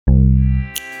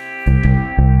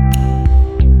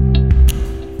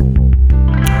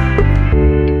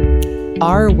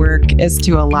Our work is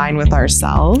to align with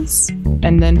ourselves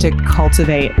and then to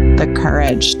cultivate the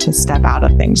courage to step out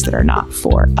of things that are not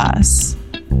for us.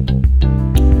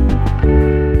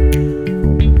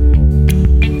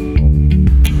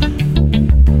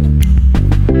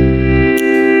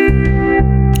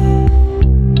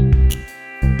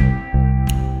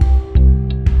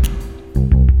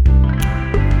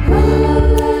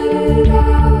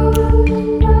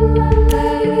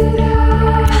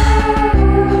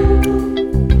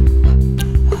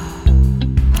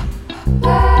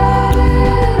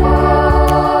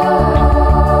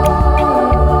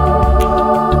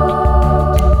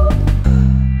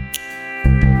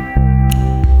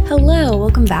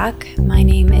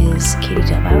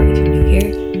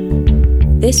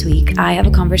 This week, I have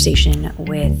a conversation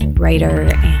with writer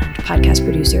and podcast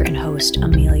producer and host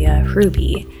Amelia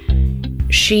Hruby.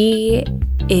 She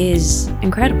is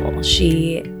incredible.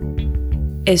 She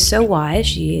is so wise.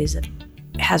 She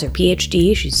has her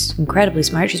PhD. She's incredibly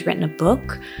smart. She's written a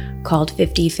book called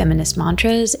 50 Feminist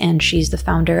Mantras, and she's the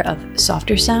founder of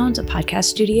Softer Sounds, a podcast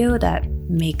studio that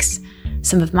makes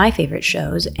some of my favorite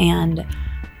shows. And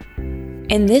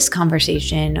in this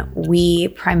conversation, we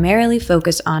primarily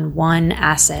focus on one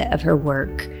asset of her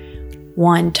work,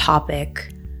 one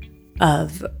topic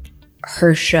of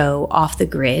her show, Off the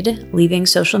Grid, leaving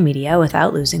social media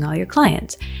without losing all your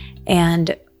clients.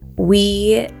 And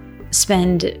we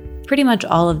spend pretty much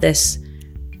all of this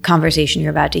conversation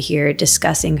you're about to hear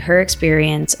discussing her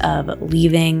experience of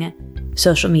leaving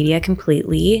social media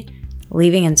completely,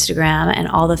 leaving Instagram, and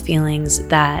all the feelings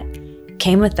that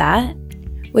came with that,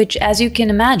 which, as you can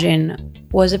imagine,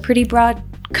 was a pretty broad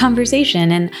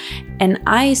conversation. And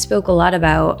I spoke a lot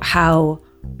about how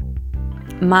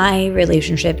my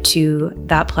relationship to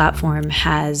that platform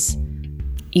has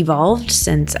evolved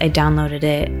since I downloaded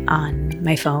it on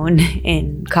my phone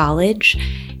in college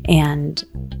and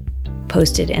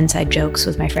posted inside jokes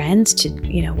with my friends to,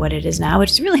 what it is now,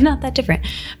 which is really not that different.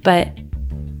 But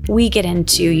we get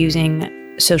into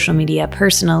using social media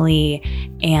personally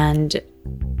and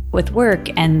with work,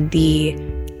 and the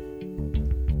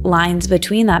lines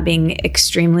between that being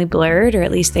extremely blurred, or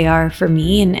at least they are for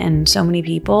me and so many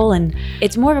people. And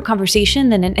it's more of a conversation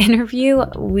than an interview.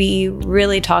 We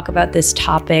really talk about this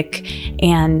topic,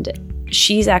 and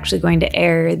she's actually going to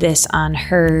air this on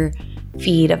her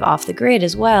feed of Off the Grid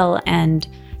as well, and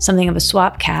something of a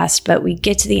swap cast. But we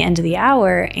get to the end of the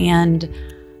hour, and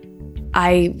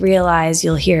I realize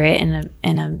you'll hear it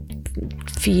in a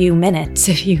few minutes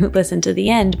if you listen to the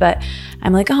end, but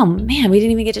I'm like, oh man, we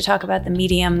didn't even get to talk about the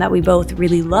medium that we both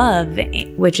really love,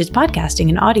 which is podcasting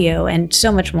and audio, and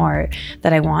so much more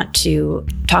that I want to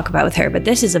talk about with her. But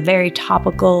this is a very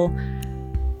topical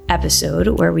episode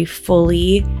where we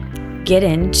fully get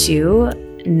into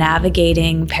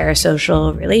navigating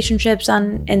parasocial relationships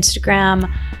on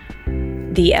Instagram,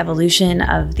 the evolution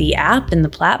of the app and the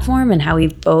platform, and how we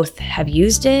both have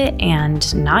used it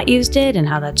and not used it, and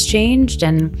how that's changed.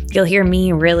 And you'll hear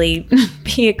me really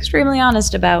be extremely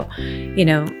honest about,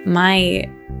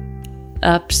 my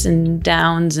ups and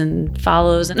downs and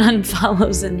follows and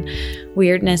unfollows and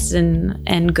weirdness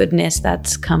and goodness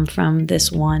that's come from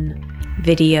this one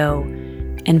video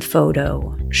and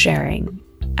photo sharing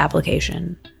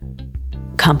application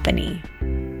company.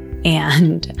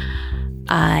 And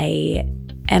I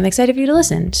am excited for you to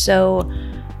listen. So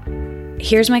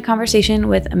here's my conversation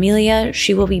with Amelia.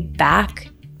 She will be back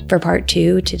for part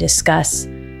 2 to discuss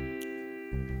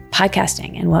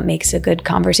podcasting and what makes a good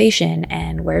conversation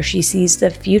and where she sees the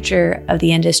future of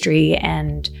the industry.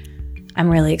 And I'm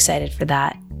really excited for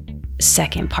that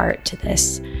second part to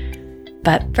this.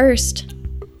 But first,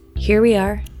 here we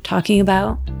are talking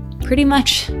about pretty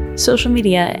much social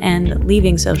media and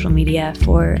leaving social media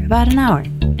for about an hour.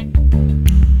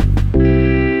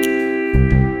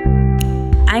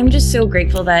 I'm just so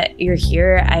grateful that you're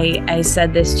here. I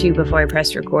said this to you before I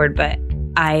pressed record, but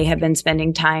I have been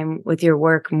spending time with your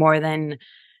work more than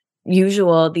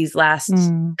usual these last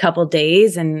couple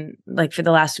days, and like for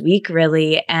the last week,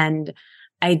 really. And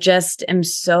I just am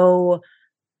so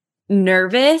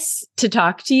nervous to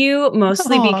talk to you,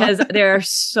 mostly because there are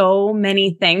so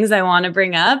many things I want to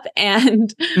bring up,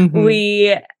 and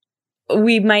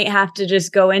we might have to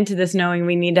just go into this knowing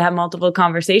we need to have multiple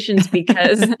conversations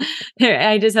because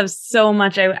I just have so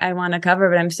much I want to cover.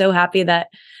 But I'm so happy that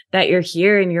you're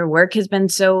here, and your work has been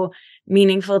so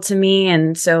meaningful to me.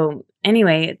 And so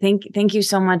anyway, thank you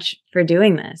so much for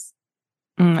doing this.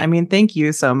 Thank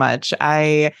you so much.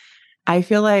 I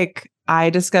feel like I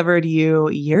discovered you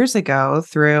years ago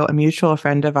through a mutual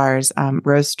friend of ours,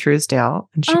 Rose Truesdale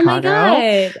in Chicago. Oh my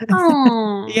God.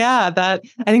 Oh. Yeah, I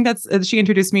think she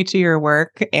introduced me to your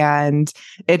work, and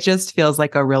it just feels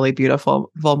like a really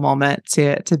beautiful moment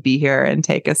to be here and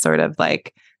take a sort of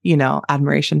like,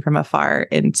 admiration from afar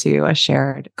into a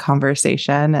shared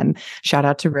conversation. And shout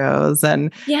out to Rose.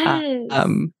 And Yes.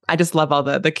 I just love all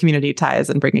the community ties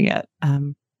and bringing it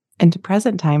into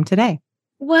present time today.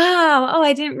 Wow. Oh,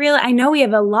 I didn't realize. I know we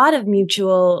have a lot of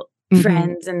mutual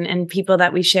friends and people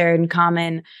that we share in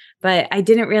common, but I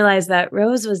didn't realize that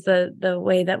Rose was the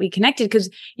way that we connected,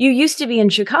 because you used to be in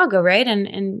Chicago, right?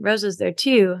 And Rose is there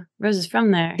too. Rose is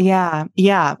from there. Yeah.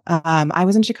 Yeah. I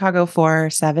was in Chicago for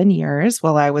 7 years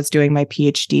while I was doing my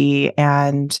PhD.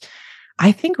 And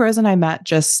I think Rose and I met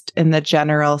just in the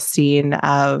general scene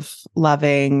of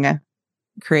loving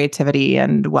creativity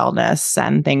and wellness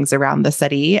and things around the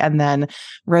city. And then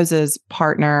Rose's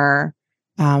partner,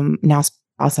 now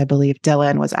spouse, I believe,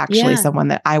 Dylan, was actually someone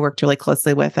that I worked really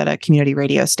closely with at a community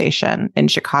radio station in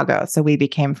Chicago. So we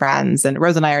became friends, and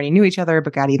Rose and I already knew each other,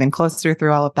 but got even closer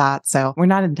through all of that. So we're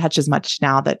not in touch as much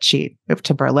now that she moved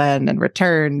to Berlin and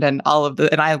returned and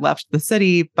and I left the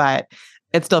city, but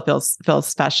it still feels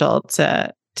special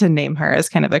to name her as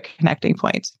kind of a connecting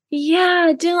point.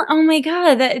 Yeah, Dylan. Oh my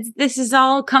God, this is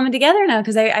all coming together now,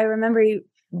 because I remember you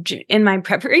in my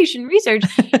preparation research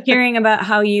hearing about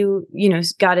how you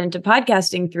got into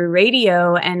podcasting through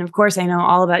radio, and of course I know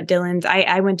all about Dylan's.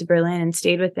 I went to Berlin and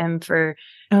stayed with him for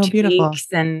 2 weeks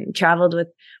and traveled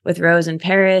with Rose in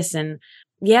Paris, and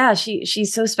yeah,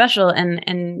 she's so special,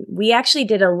 and we actually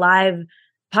did a live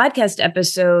podcast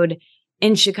episode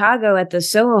in Chicago at the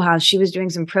Soho House. She was doing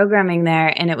some programming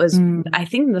there, and it was, I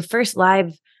think, the first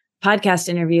live podcast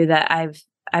interview that I've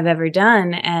ever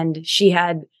done. And she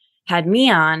had me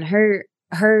on her.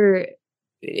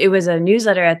 It was a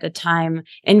newsletter at the time,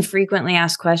 Infrequently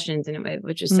Asked Questions,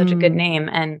 which is such a good name.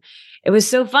 And it was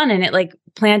so fun, and it like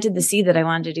planted the seed that I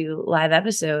wanted to do live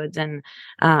episodes. And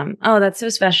that's so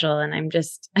special. And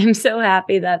I'm so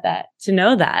happy to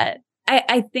know that.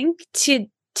 I think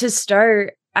to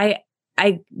start,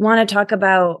 I want to talk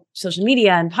about social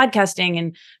media and podcasting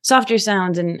and softer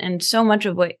sounds and so much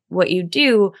of what you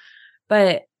do.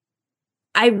 But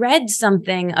I read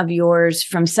something of yours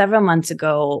from several months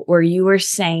ago where you were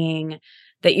saying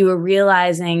that you were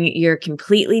realizing you're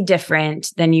completely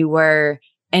different than you were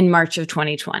in March of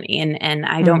 2020. And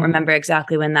I don't remember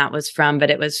exactly when that was from,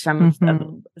 but it was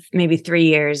from maybe 3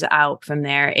 years out from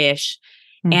there-ish.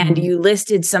 And you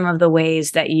listed some of the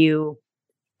ways that you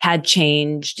had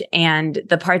changed. And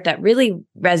the part that really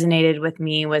resonated with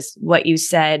me was what you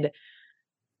said,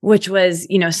 which was,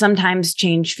 sometimes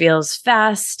change feels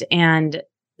fast and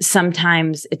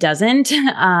sometimes it doesn't.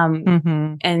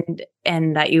 And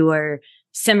that you were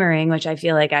simmering, which I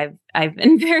feel like I've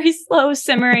been very slow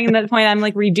simmering to the point I'm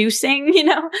like reducing,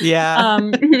 Yeah.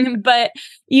 But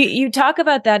you talk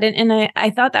about that. And I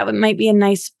thought that might be a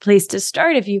nice place to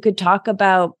start. If you could talk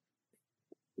about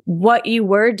what you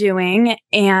were doing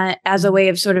and as a way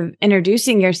of sort of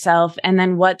introducing yourself, and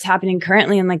then what's happening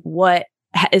currently, and like what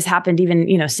has happened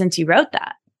even, since you wrote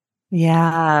that.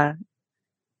 Yeah.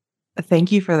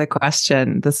 Thank you for the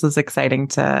question. This was exciting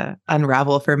to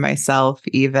unravel for myself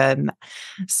even.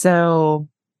 So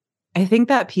I think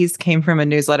that piece came from a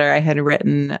newsletter I had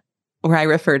written where I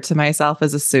referred to myself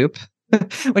as a soup,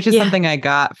 which is something I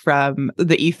got from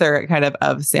the ether kind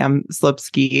of Sam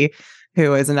Slupski,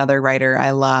 who is another writer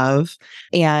I love.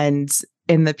 And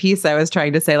in the piece, I was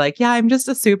trying to say I'm just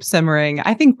a soup simmering.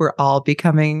 I think we're all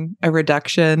becoming a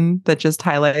reduction that just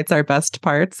highlights our best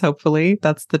parts. Hopefully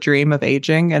that's the dream of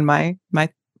aging and my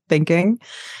thinking.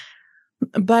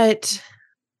 But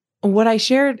what I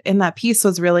shared in that piece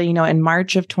was really, in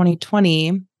March of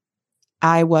 2020,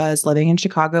 I was living in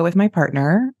Chicago with my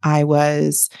partner. I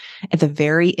was at the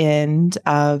very end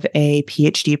of a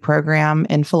PhD program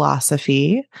in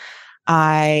philosophy.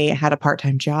 I had a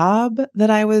part-time job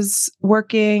that I was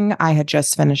working. I had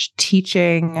just finished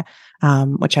teaching,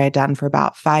 which I had done for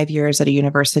about 5 years at a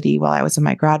university while I was in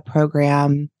my grad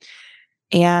program.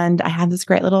 And I had this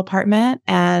great little apartment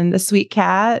and a sweet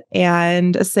cat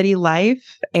and a city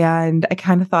life. And I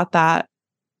kind of thought that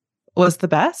was the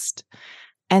best.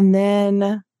 And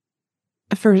then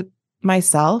for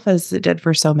myself, as it did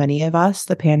for so many of us,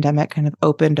 the pandemic kind of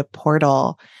opened a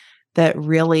portal that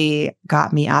really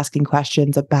got me asking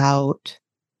questions about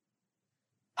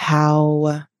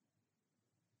how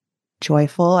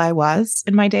joyful I was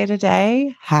in my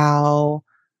day-to-day,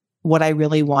 what I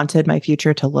really wanted my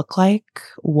future to look like,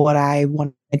 what I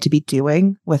wanted to be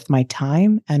doing with my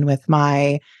time and with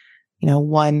my,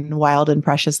 one wild and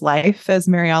precious life, as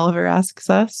Mary Oliver asks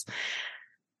us.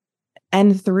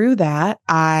 And through that,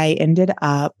 I ended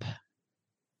up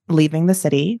leaving the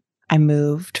city. I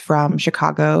moved from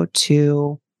Chicago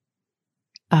to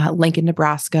Lincoln,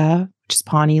 Nebraska, which is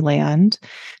Pawnee land,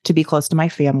 to be close to my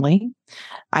family.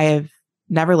 I have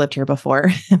never lived here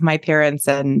before. My parents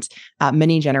and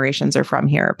many generations are from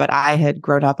here, but I had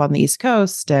grown up on the East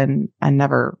Coast and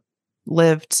never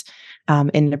lived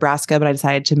in Nebraska, but I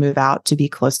decided to move out to be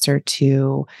closer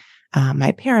to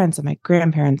my parents and my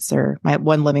grandparents, or my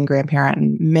one living grandparent,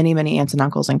 and many, many aunts and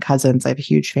uncles and cousins. I have a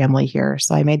huge family here.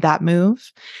 So I made that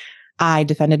move. I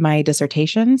defended my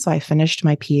dissertation, so I finished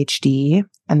my PhD,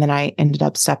 and then I ended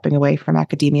up stepping away from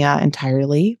academia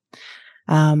entirely.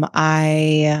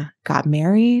 I got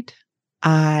married.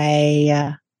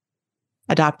 I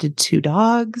adopted 2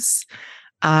 dogs.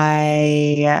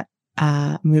 I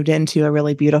moved into a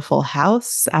really beautiful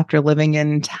house after living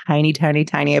in tiny, tiny,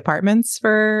 tiny apartments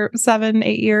for 7,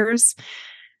 8 years.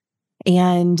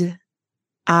 And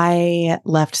I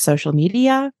left social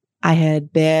media. I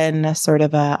had been sort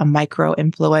of a micro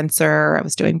influencer. I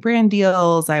was doing brand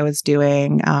deals. I was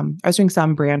doing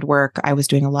some brand work. I was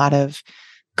doing a lot of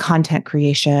content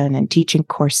creation and teaching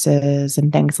courses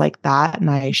and things like that. And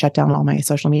I shut down all my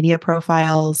social media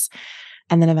profiles.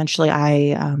 And then eventually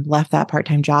I left that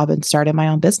part-time job and started my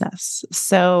own business.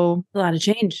 So a lot of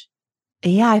change.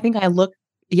 Yeah, it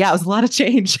was a lot of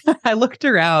change. I looked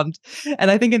around,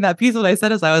 and I think in that piece, what I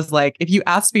said is I was like, if you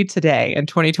asked me today in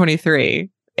 2023,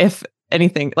 if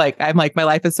anything, I'm like, my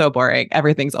life is so boring.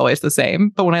 Everything's always the same.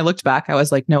 But when I looked back, I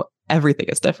was like, no, everything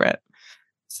is different.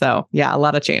 So yeah, a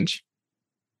lot of change.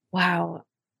 Wow.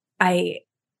 I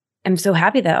am so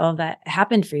happy that all of that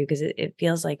happened for you, because it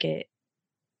feels like it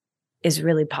is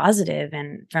really positive.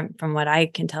 And from what I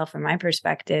can tell from my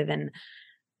perspective, and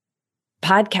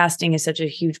podcasting is such a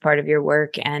huge part of your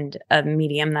work and a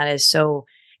medium that is so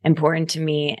important to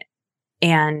me.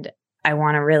 And I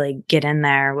want to really get in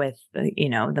there with,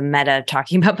 the meta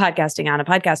talking about podcasting on a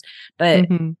podcast. But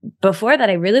before that,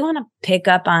 I really want to pick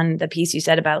up on the piece you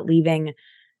said about leaving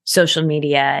social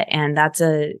media. And that's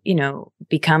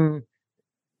become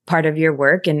part of your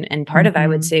work. And part of, I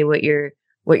would say, what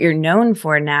you're known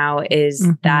for now is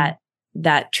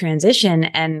that transition.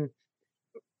 And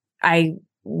I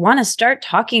want to start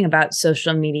talking about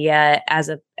social media as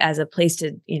a place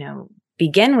to,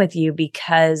 begin with you,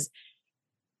 because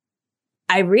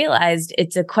I realized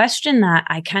it's a question that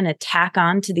I kind of tack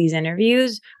on to these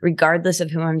interviews, regardless of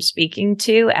who I'm speaking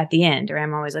to at the end. Or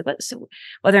I'm always like,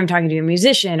 whether I'm talking to a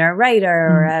musician or a writer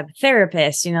or a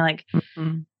therapist,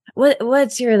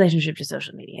 what's your relationship to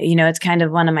social media? It's kind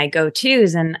of one of my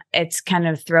go-tos, and it's kind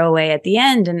of throwaway at the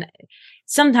end. And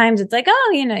sometimes it's like,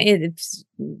 it's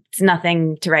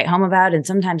nothing to write home about. And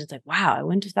sometimes it's like, wow, I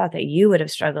wouldn't have thought that you would have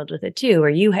struggled with it too, or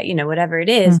you, whatever it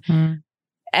is.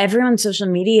 Everyone's social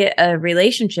media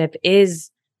relationship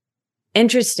is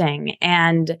interesting.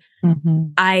 And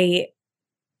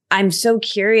I'm so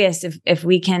curious if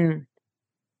we can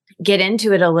get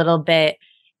into it a little bit,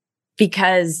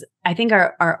 because I think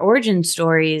our origin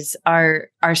stories are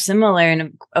similar.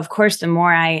 And of course, the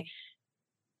more I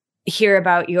hear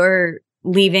about your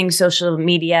leaving social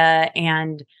media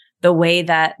and the way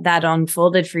that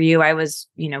unfolded for you, I was,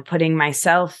 putting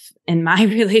myself in my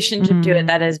relationship to it.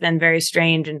 That has been very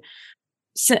strange. And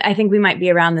so I think we might be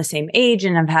around the same age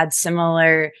and have had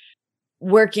similar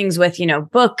workings with,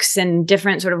 books and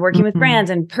different sort of working with brands,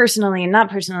 and personally and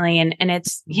not personally. And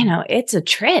it's, it's a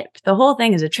trip. The whole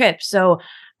thing is a trip. So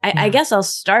I guess I'll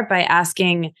start by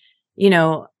asking,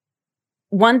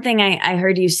 one thing I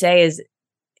heard you say is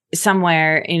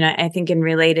somewhere, I think in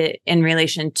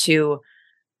relation to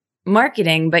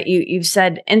marketing, but you've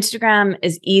said Instagram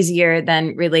is easier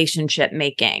than relationship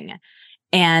making.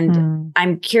 And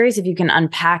I'm curious if you can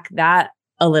unpack that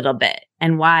a little bit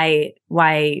and why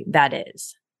that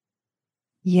is.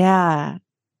 Yeah.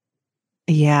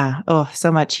 Yeah. Oh,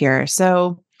 so much here.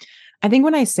 So I think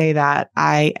when I say that,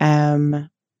 I am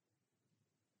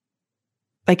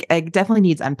it definitely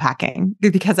needs unpacking,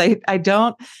 because I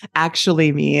don't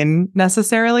actually mean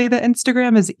necessarily that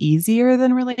Instagram is easier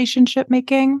than relationship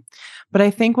making. But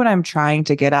I think what I'm trying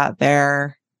to get at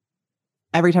there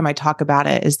every time I talk about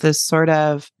it is this sort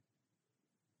of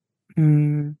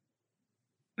myth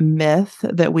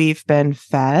that we've been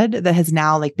fed that has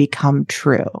now become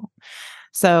true.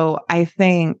 So I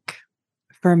think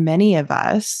for many of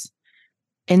us,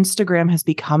 Instagram has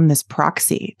become this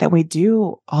proxy that we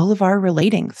do all of our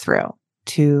relating through,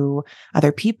 to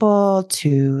other people,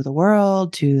 to the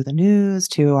world, to the news,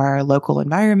 to our local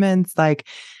environments.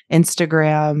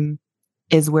 Instagram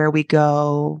is where we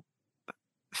go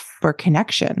for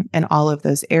connection in all of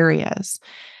those areas.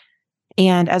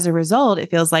 And as a result,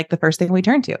 it feels like the first thing we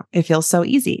turn to. It feels so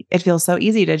easy. It feels so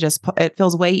easy to just, it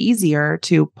feels way easier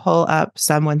to pull up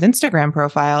someone's Instagram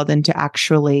profile than to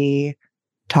actually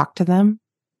talk to them,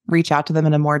 reach out to them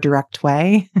in a more direct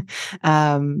way,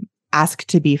 ask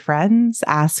to be friends,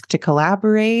 ask to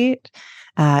collaborate,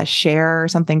 share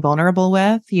something vulnerable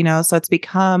with, so it's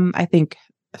become, I think,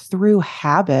 through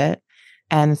habit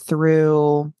and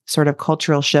through sort of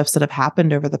cultural shifts that have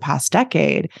happened over the past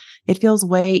decade, it feels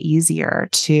way easier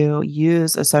to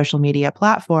use a social media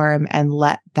platform and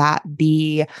let that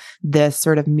be this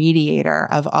sort of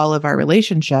mediator of all of our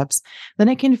relationships than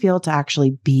it can feel to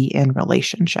actually be in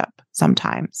relationship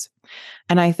sometimes.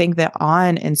 And I think that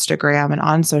on Instagram and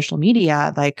on social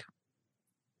media, like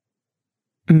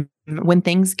when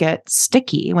things get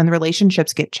sticky, when the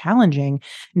relationships get challenging,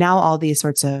 now all these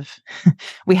sorts of,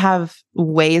 we have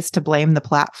ways to blame the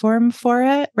platform for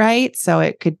it, right? So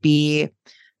it could be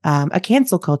a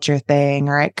cancel culture thing,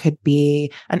 or it could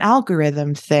be an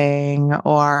algorithm thing,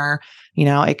 or,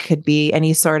 it could be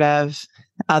any sort of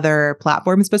other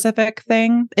platform specific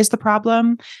thing is the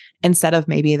problem, instead of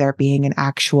maybe there being an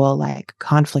actual like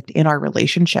conflict in our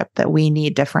relationship that we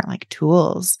need different like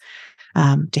tools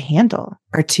to handle,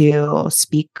 or to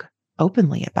speak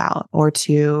openly about, or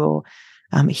to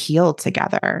heal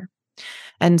together.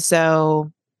 And so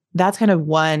that's kind of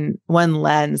one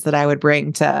lens that I would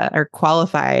bring to, or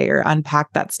qualify or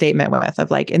unpack that statement with,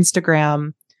 of like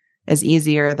Instagram is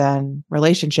easier than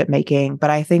relationship making, but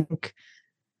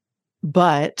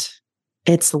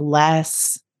it's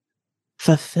less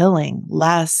fulfilling,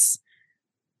 less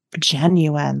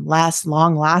genuine, less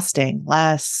long lasting,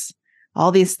 less all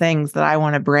these things that I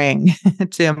want to bring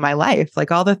to my life.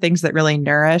 Like all the things that really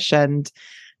nourish and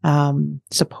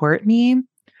support me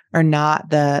are not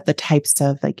the types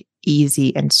of like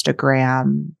easy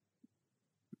Instagram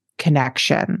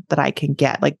connection that I can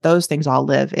get. Like those things all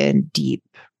live in deep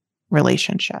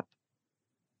relationship.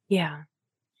 Yeah.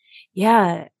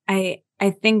 Yeah. I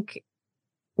think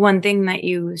one thing that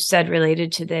you said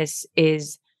related to this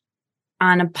is,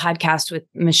 on a podcast with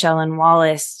Michelle and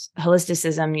Wallace,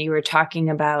 Holisticism, you were talking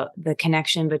about the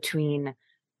connection between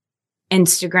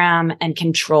Instagram and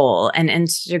control, and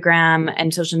Instagram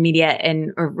and social media,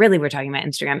 or really we're talking about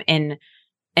Instagram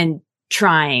and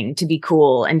trying to be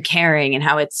cool and caring, and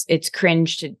how it's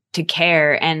cringe to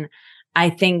care. And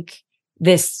I think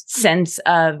this sense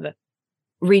of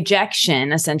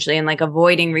rejection, essentially, and like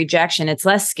avoiding rejection, it's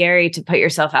less scary to put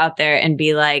yourself out there and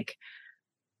be like,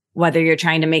 whether you're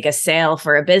trying to make a sale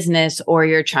for a business, or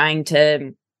you're trying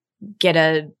to get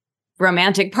a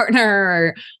romantic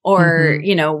partner, or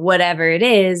whatever it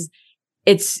is,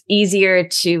 it's easier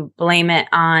to blame it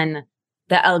on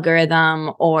the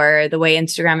algorithm or the way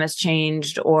Instagram has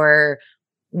changed or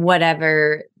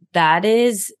whatever that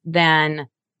is, than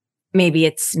maybe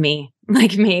it's me.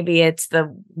 Like maybe it's the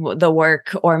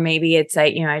work, or maybe it's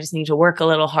like, I just need to work a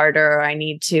little harder, or I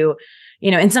need to,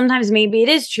 and sometimes maybe it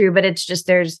is true, but it's just,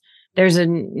 there's a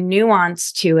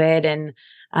nuance to it. And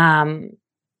I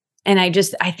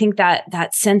think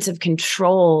that sense of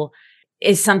control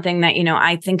is something that,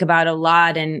 I think about a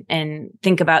lot, and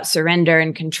think about surrender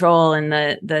and control, and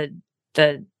the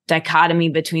dichotomy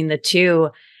between the two,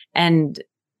 and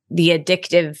the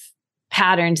addictive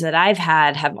patterns that I've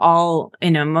had have all,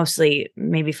 mostly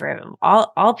maybe for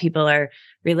all people are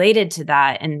related to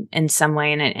that in some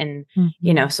way. And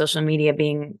social media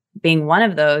being one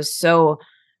of those. So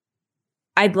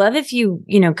I'd love if you,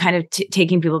 kind of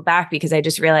taking people back, because I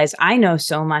just realized I know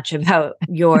so much about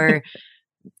your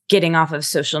getting off of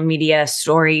social media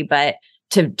story, but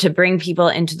to bring people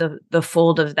into the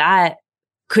fold of that,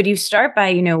 could you start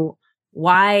by,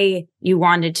 why you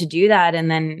wanted to do that? And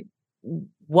then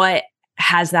what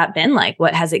has that been like?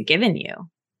 What has it given you?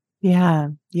 Yeah.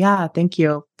 Thank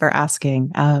you for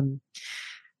asking.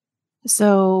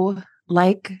 So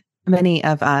like many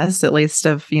of us, at least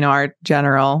of, our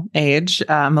general age,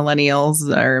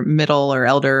 millennials or middle or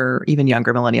elder, or even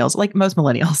younger millennials, like most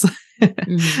millennials,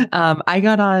 I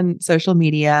got on social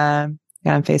media,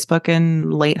 got on Facebook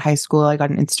in late high school. I got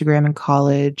on Instagram in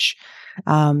college.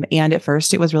 And at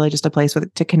first it was really just a place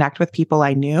to connect with people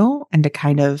I knew, and to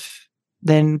kind of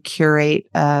then curate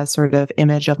a sort of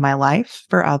image of my life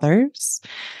for others.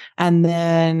 And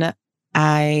then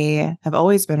I have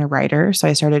always been a writer, so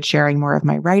I started sharing more of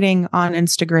my writing on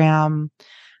Instagram.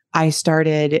 I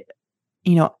started,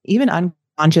 even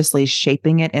unconsciously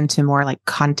shaping it into more like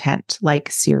content,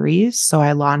 like series. So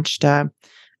I launched a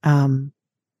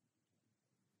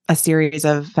series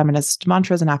of feminist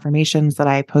mantras and affirmations that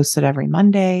I posted every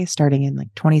Monday, starting in like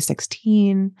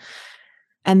 2016.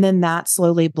 And then that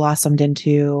slowly blossomed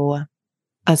into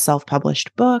a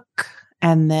self-published book.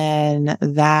 And then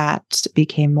that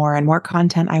became more and more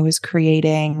content I was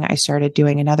creating. I started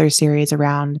doing another series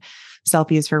around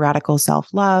selfies for radical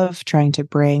self-love, trying to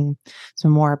bring some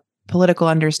more political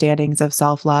understandings of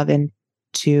self-love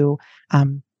into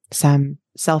some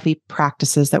selfie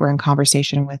practices that were in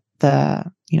conversation with the,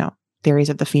 theories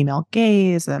of the female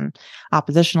gaze and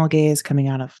oppositional gaze coming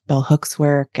out of Bell Hook's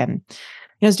work. And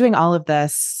I was doing all of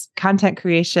this content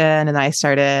creation, and I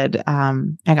started,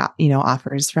 I got,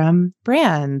 offers from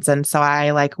brands. And so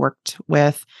I worked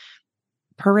with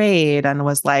Parade and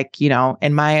was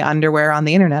in my underwear on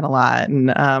the internet a lot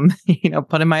and,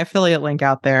 putting my affiliate link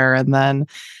out there. And then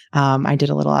I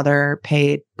did a little other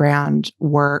paid brand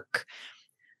work.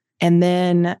 And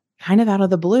then kind of out of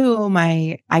the blue,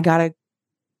 I got a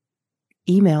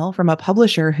email from a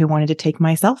publisher who wanted to take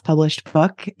my self-published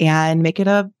book and make it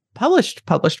a published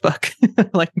book,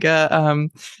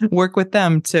 work with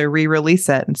them to re-release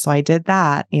it. And so I did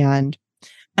that. And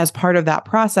as part of that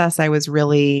process, I was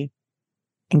really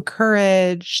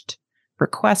encouraged,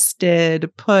 requested,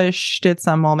 pushed at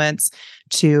some moments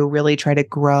to really try to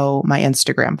grow my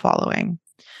Instagram following.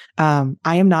 I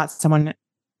am not someone,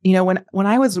 when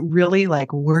I was really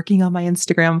working on my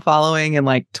Instagram following in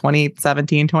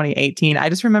 2017, 2018, I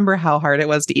just remember how hard it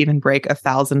was to even break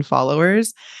 1,000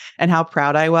 followers and how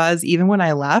proud I was, even when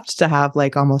I left, to have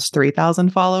almost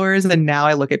 3,000 followers. And now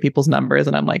I look at people's numbers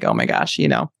and I'm like, oh my gosh,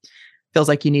 feels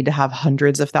like you need to have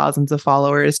hundreds of thousands of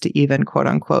followers to even quote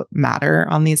unquote matter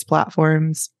on these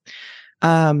platforms.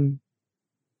 But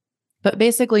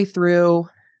basically through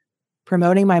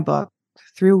promoting my book,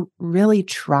 through really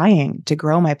trying to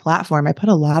grow my platform, I put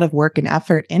a lot of work and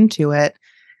effort into it.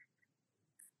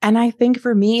 And I think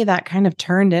for me, that kind of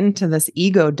turned into this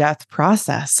ego death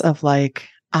process of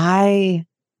I'm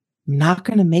not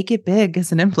going to make it big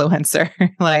as an influencer.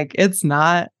 It's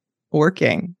not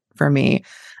working for me.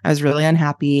 I was really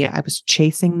unhappy. I was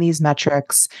chasing these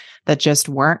metrics that just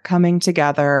weren't coming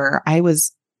together.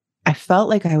 I felt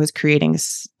like I was creating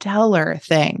stellar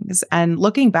things. And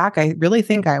looking back, I really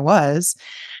think I was.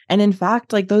 And in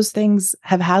fact, those things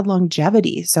have had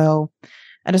longevity. So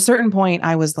at a certain point,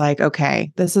 I was like,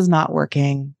 okay, this is not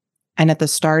working. And at the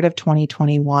start of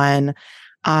 2021,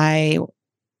 I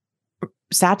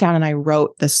sat down and I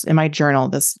wrote this in my journal,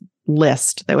 this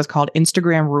list that was called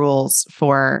Instagram Rules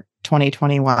for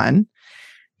 2021.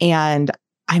 And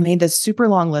I made this super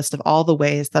long list of all the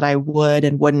ways that I would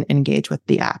and wouldn't engage with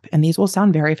the app. And these will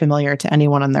sound very familiar to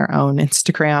anyone on their own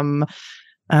Instagram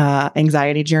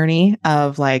anxiety journey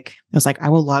of it was I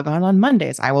will log on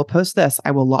Mondays. I will post this.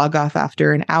 I will log off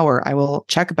after an hour. I will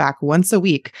check back once a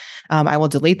week. I will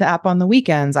delete the app on the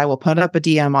weekends. I will put up a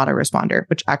DM autoresponder,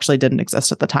 which actually didn't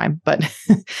exist at the time. But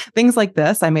things like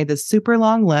this, I made this super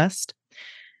long list.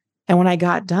 And when I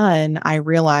got done, I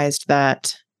realized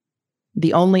that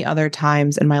the only other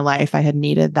times in my life I had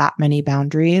needed that many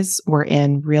boundaries were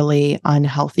in really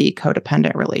unhealthy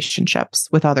codependent relationships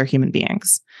with other human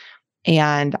beings.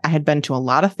 And I had been to a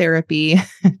lot of therapy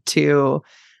to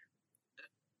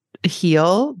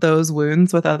heal those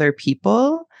wounds with other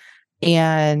people.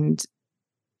 And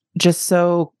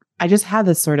I just had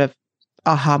this sort of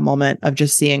aha moment of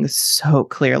just seeing so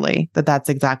clearly that that's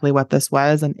exactly what this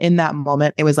was. And in that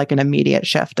moment, it was an immediate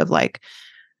shift of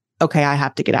okay, I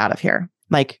have to get out of here.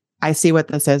 I see what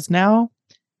this is now,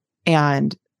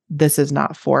 and this is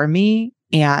not for me,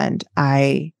 and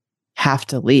I have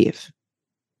to leave.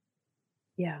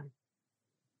 Yeah.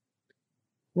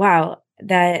 Wow.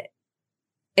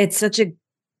 It's such a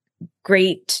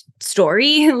great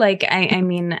story.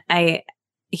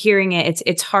 Hearing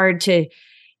it's hard to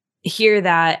hear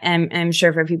that. And I'm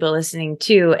sure for people listening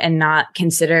too, and not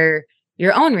consider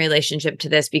your own relationship to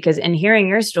this, because in hearing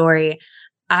your story,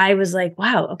 I was like,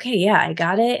 wow, okay, yeah, I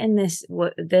got it in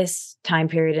this time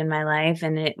period in my life.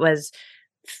 And it was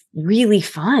really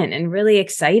fun and really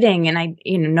exciting. And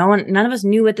none of us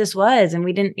knew what this was. And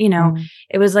we didn't,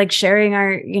 it was like sharing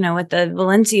our, with the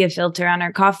Valencia filter on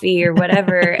our coffee or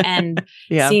whatever, and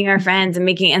seeing our friends and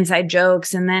making inside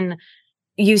jokes. And then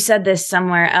you said this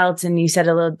somewhere else, and you said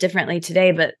it a little differently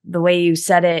today, but the way you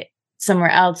said it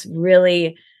somewhere else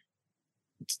really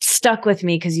stuck with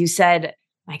me, because you said,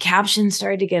 my captions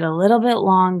started to get a little bit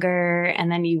longer.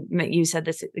 And then you said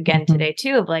this again today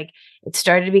too, of it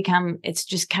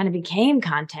just kind of became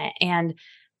content. And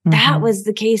that was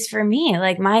the case for me.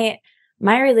 My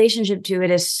relationship to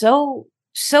it is so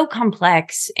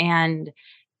complex. And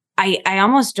I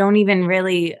almost don't even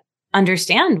really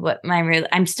understand what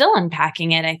I'm still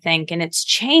unpacking it, I think. And it's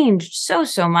changed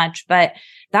so much. But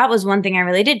that was one thing I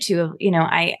related to.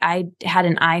 I had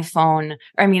an iPhone,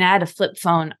 I had a flip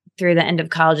phone through the end of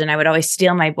college, and I would always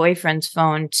steal my boyfriend's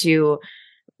phone to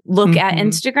look at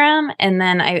Instagram. And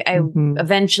then I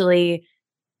eventually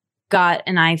got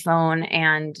an iPhone,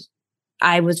 and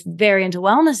I was very into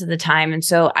wellness at the time. And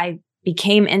so I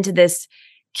became into this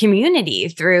community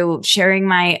through sharing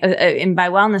my, and by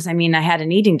wellness, I had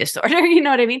an eating disorder, you know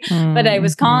what I mean? But I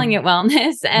was calling it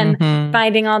wellness and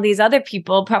finding all these other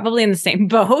people probably in the same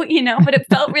boat, but it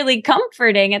felt really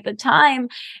comforting at the time.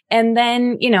 And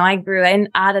then, I grew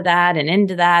out of that and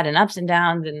into that and ups and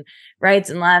downs and rights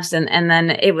and lefts. And then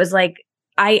it was like,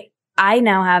 I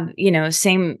now have,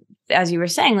 same as you were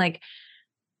saying, like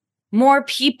more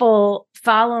people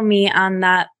follow me on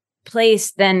that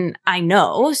place than I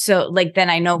know. So than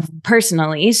I know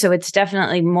personally. So it's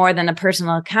definitely more than a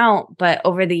personal account. But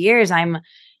over the years,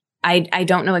 I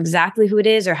don't know exactly who it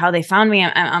is or how they found me.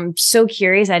 I'm so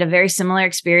curious. I had a very similar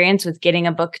experience with getting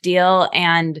a book deal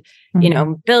and,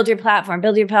 build your platform,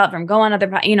 go on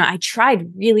other, I tried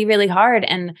really, really hard.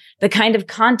 And the kind of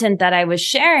content that I was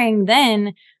sharing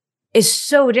then is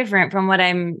so different from what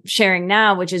I'm sharing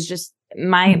now, which is just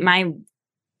my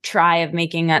try of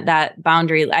making that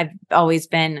boundary. I've always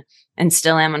been, and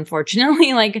still am,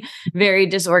 unfortunately, like very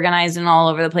disorganized and all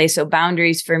over the place. So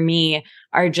boundaries for me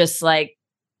are just like,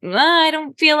 I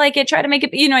don't feel like it. Try to make it,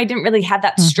 I didn't really have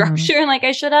that structure like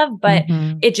I should have, but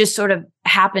it just sort of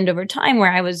happened over time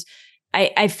where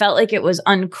I felt like it was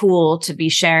uncool to be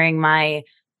sharing my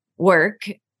work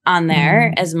on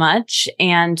there as much.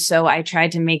 And so I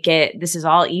tried to make it, this is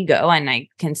all ego. And I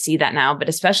can see that now, but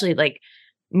especially like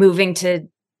moving to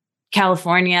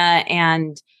California,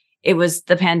 and it was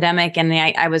the pandemic, and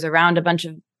I was around a bunch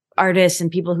of artists and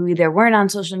people who either weren't on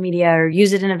social media or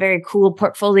use it in a very cool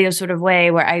portfolio sort of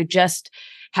way, where I just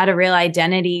had a real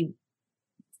identity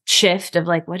shift of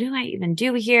like, what do I even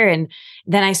do here? And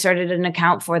then I started an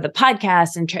account for the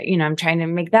podcast, and I'm trying to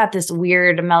make that this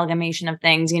weird amalgamation of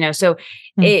things, so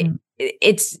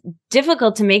it's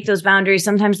difficult to make those boundaries.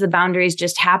 Sometimes the boundaries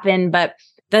just happen, but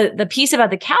the piece about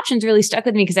the captions really stuck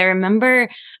with me, because I remember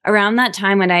around that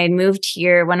time when I had moved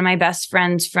here, one of my best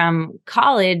friends from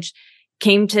college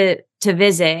came to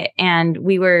visit, and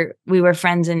we were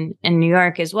friends in New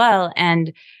York as well.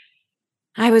 And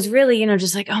I was really,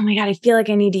 just like, oh my God, I feel like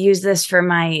I need to use this for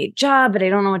my job, but I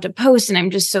don't know what to post. And I'm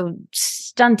just so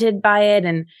stunted by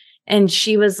it. And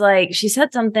she was like, she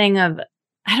said something of,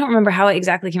 I don't remember how it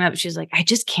exactly came up. She was like, I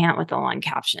just can't with the long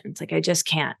captions. Like, I just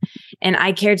can't. And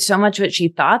I cared so much what she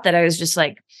thought that I was just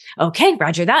like, okay,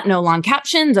 roger that. No long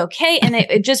captions. Okay. And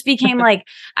it just became like,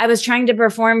 I was trying to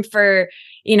perform for,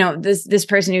 this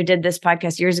person who did this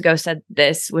podcast years ago said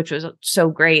this, which was so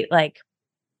great. Like,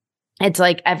 it's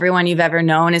like everyone you've ever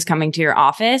known is coming to your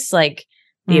office, like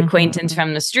the acquaintance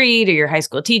from the street or your high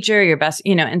school teacher, your best,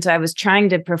 and so I was trying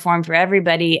to perform for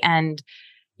everybody. And,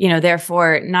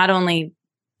 therefore not only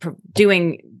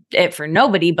doing it for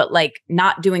nobody, but like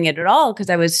not doing it at all, because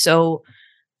I was so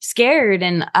scared.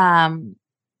 And, and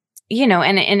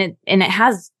it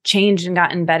has changed and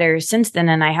gotten better since then.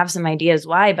 And I have some ideas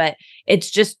why, but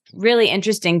it's just really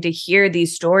interesting to hear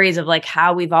these stories of like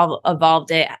how we've all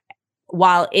evolved it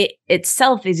while it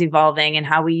itself is evolving, and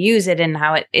how we use it and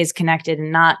how it is connected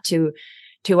and not to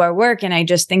our work. And I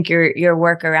just think your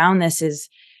work around this is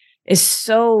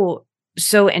so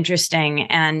interesting.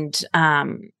 And,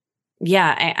 I'm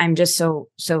just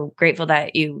so grateful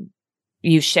that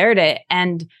you shared it.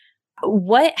 And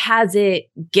what has it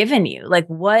given you? Like,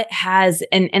 what has,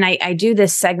 and I do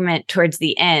this segment towards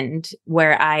the end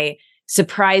where I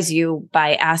surprise you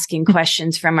by asking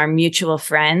questions from our mutual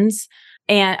friends.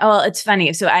 And it's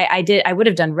funny. So I would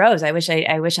have done Rose. I wish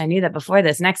I knew that before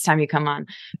this, next time you come on.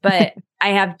 But I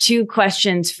have two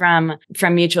questions from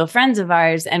mutual friends of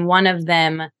ours. And one of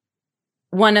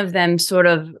them sort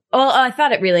of, I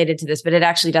thought it related to this, but it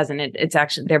actually doesn't. It's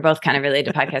actually, they're both kind of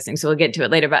related to podcasting. So we'll get to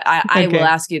it later, but I will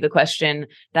ask you the question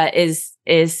that is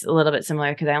a little bit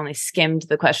similar, because I only skimmed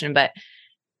the question. But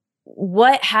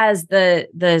what has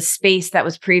the space that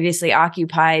was previously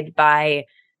occupied by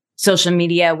social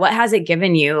media, what has it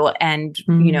given you? And,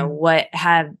 what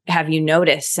have you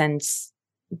noticed since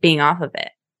being off of it?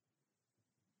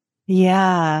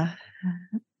 Yeah.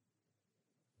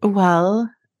 Well,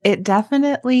 it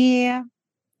definitely,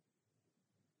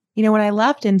 when I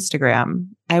left Instagram,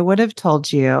 I would have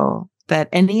told you that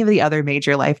any of the other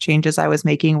major life changes I was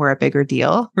making were a bigger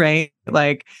deal, right?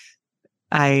 Like,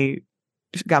 I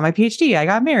got my PhD, I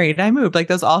got married, I moved. Like,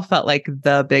 those all felt like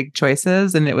the big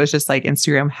choices. And it was just like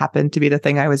Instagram happened to be the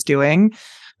thing I was doing.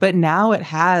 But now it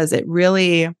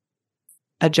really,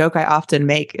 a joke I often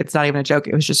make, it's not even a joke,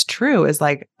 it was just true, is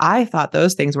like, I thought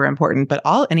those things were important, but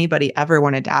all anybody ever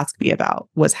wanted to ask me about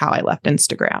was how I left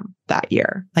Instagram that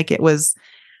year. Like it was,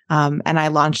 and I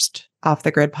launched Off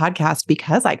the Grid podcast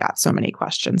because I got so many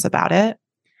questions about it.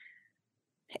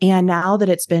 And now that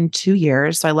it's been 2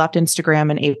 years, so I left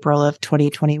Instagram in April of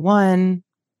 2021.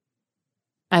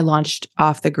 I launched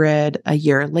Off the Grid a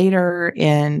year later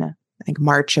in, I think,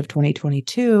 March of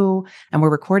 2022, and we're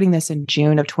recording this in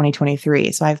June of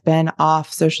 2023. So I've been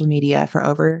off social media for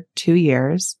over 2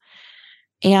 years.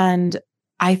 And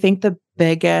I think the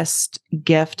biggest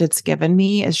gift it's given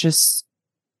me is just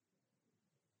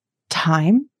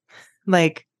time,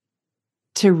 like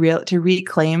to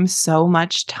reclaim so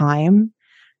much time.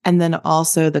 And then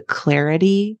also the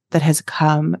clarity that has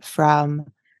come from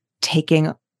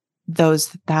taking those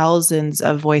thousands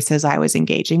of voices I was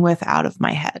engaging with out of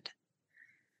my head.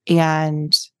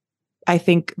 And I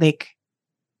think like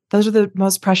those are the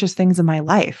most precious things in my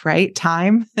life, right?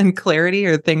 Time and clarity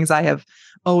are things I have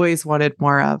always wanted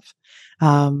more of.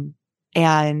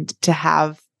 And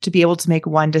to be able to make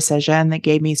one decision that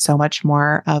gave me so much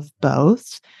more of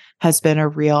both has been a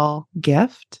real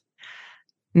gift.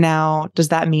 Now, does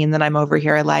that mean that I'm over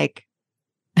here like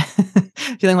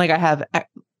feeling like I have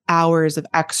hours of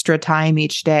extra time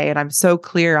each day and I'm so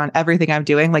clear on everything I'm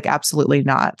doing? Like, absolutely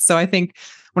not. So I think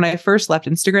when I first left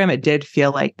Instagram, it did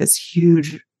feel like this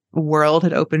huge world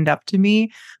had opened up to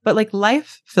me. But like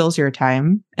life fills your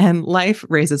time and life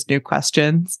raises new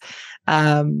questions.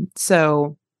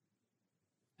 So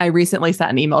I recently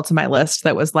sent an email to my list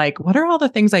that was like, what are all the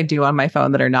things I do on my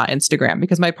phone that are not Instagram?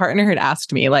 Because my partner had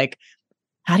asked me like,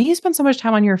 how do you spend so much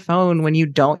time on your phone when you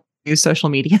don't use social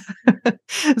media?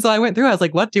 So I went through, I was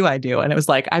like, what do I do? And it was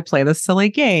like, I play this silly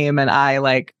game and I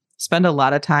like spend a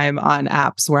lot of time on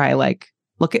apps where I like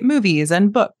look at movies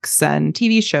and books and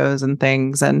TV shows and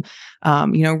things and,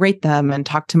 rate them and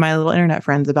talk to my little internet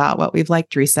friends about what we've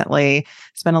liked recently.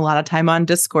 Spend a lot of time on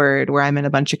Discord where I'm in a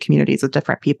bunch of communities with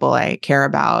different people I care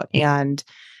about. And,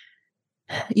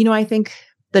 I think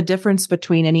the difference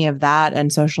between any of that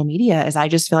and social media is I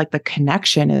just feel like the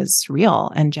connection is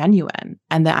real and genuine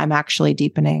and that I'm actually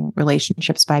deepening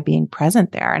relationships by being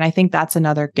present there. And I think that's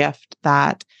another gift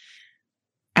that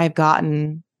I've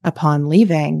gotten upon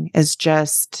leaving is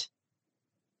just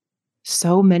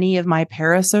so many of my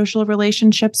parasocial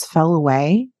relationships fell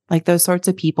away. Like those sorts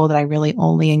of people that I really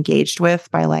only engaged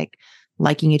with by like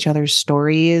liking each other's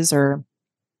stories, or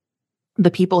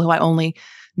the people who I only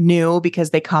knew because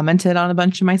they commented on a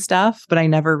bunch of my stuff, but I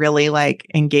never really like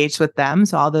engaged with them.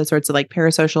 So all those sorts of like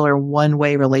parasocial or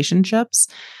one-way relationships,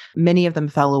 many of them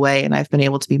fell away. And I've been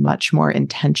able to be much more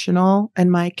intentional in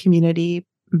my community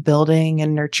building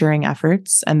and nurturing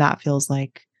efforts. And that feels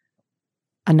like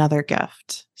another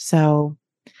gift. So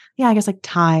yeah, I guess like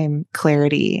time,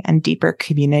 clarity, and deeper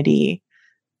community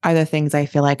are the things I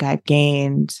feel like I've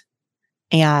gained.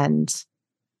 And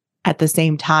at the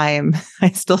same time,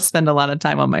 I still spend a lot of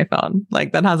time on my phone.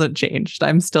 Like that hasn't changed.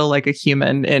 I'm still like a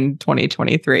human in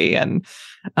 2023. And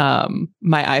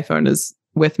my iPhone is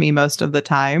with me most of the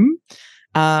time.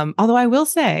 Although I will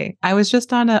say, I was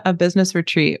just on a business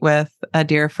retreat with a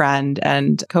dear friend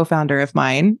and co-founder of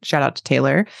mine, shout out to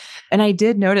Taylor. And I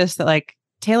did notice that like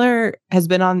Taylor has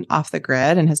been on Off the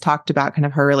Grid and has talked about kind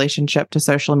of her relationship to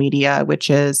social media,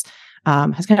 which is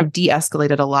has kind of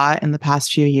de-escalated a lot in the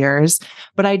past few years.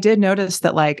 But I did notice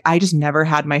that like, I just never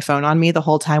had my phone on me the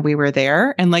whole time we were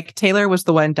there. And like Taylor was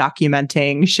the one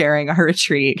documenting, sharing our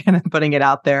retreat and putting it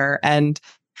out there. And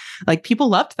like people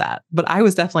loved that, but I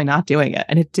was definitely not doing it.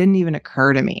 And it didn't even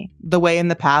occur to me. The way in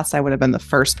the past, I would have been the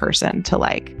first person to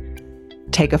like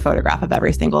take a photograph of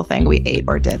every single thing we ate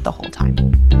or did the whole time.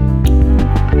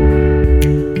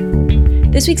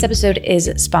 This week's episode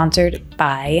is sponsored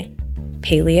by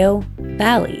Paleo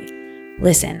Valley.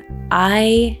 Listen,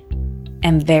 I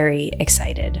am very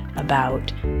excited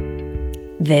about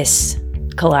this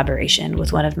collaboration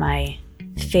with one of my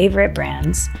favorite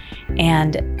brands,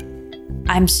 and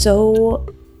I'm so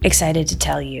excited to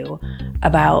tell you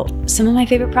about some of my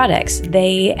favorite products.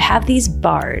 They have these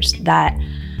bars that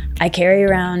I carry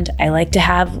around. I like to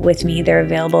have with me. They're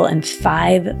available in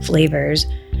 5 flavors.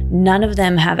 None of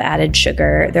them have added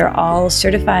sugar. They're all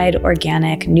certified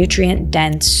organic,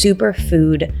 nutrient-dense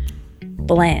superfood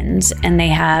blends, and they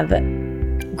have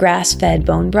grass-fed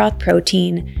bone broth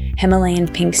protein, Himalayan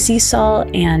pink sea salt,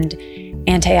 and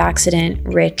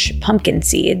antioxidant-rich pumpkin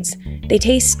seeds. They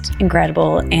taste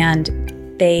incredible,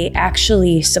 and they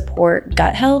actually support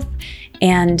gut health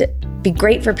and be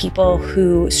great for people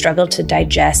who struggle to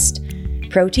digest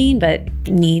protein but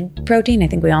need protein. I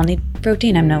think we all need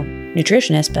protein. I'm no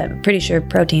nutritionist, but I'm pretty sure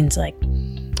protein's like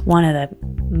one of the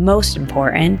most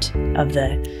important of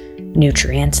the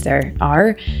nutrients there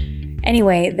are.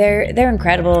 Anyway, they're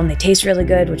incredible and they taste really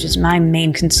good, which is my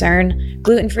main concern.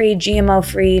 Gluten-free,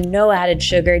 GMO-free, no added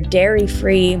sugar,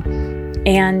 dairy-free,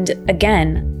 and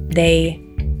again, they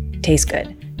taste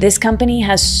good. This company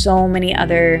has so many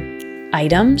other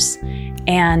items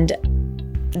and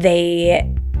they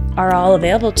are all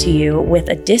available to you with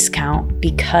a discount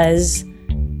because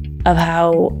of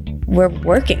how we're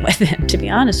working with them, to be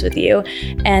honest with you.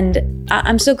 And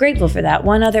I'm so grateful for that.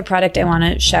 One other product I want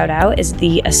to shout out is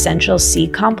the Essential C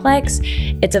Complex.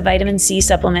 It's a vitamin C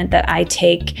supplement that I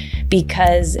take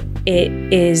because it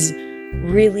is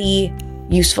really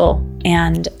useful.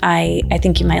 And I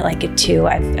think you might like it too.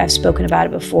 I've spoken about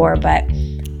it before, but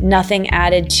nothing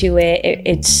added to it.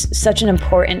 It's such an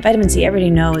important vitamin C. Everybody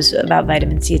knows about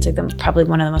vitamin C. It's like probably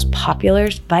one of the most popular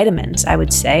vitamins, I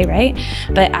would say, right?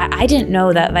 But I didn't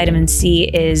know that vitamin C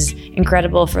is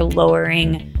incredible for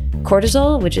lowering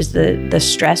cortisol, which is the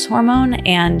stress hormone.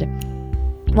 And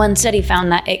one study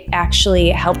found that it actually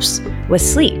helps with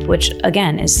sleep, which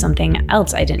again is something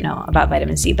else I didn't know about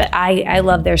vitamin C. But I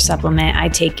love their supplement. I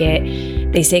take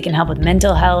it. They say it can help with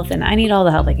mental health, and I need all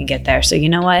the help I can get there. So you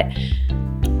know what?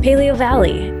 Paleo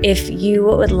Valley, if you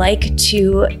would like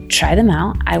to try them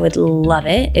out, I would love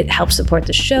it. It helps support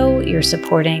the show. You're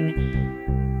supporting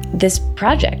this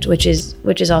project, which is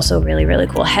also really, really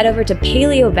cool. Head over to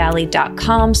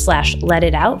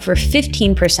paleovalley.com/letitout for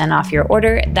 15% off your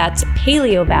order. That's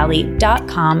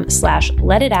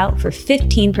paleovalley.com/letitout for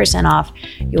 15% off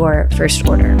your first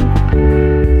order.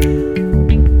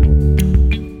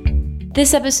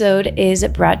 This episode is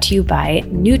brought to you by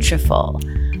Nutrafol.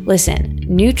 Listen,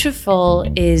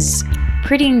 Nutrafol is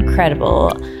pretty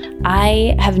incredible.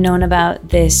 I have known about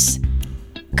this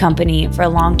company for a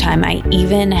long time. I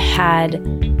even had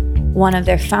one of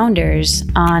their founders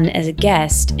on as a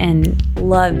guest and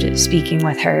loved speaking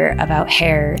with her about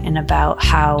hair and about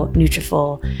how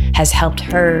Nutrafol has helped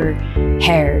her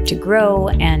hair to grow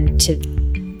and to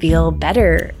feel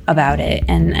better about it.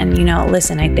 And you know,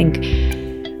 listen, I think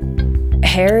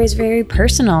hair is very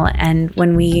personal, and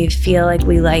when we feel like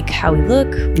we like how we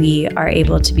look, we are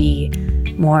able to be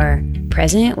more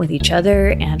present with each other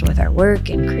and with our work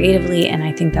and creatively, and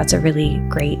I think that's a really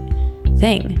great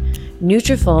thing.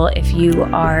 Nutrafol, if you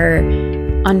are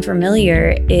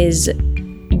unfamiliar, is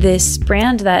this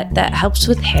brand that helps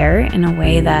with hair in a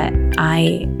way that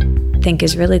I think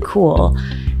is really cool.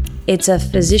 It's a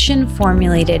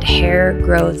physician-formulated hair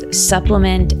growth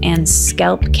supplement and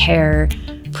scalp care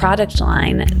product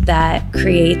line that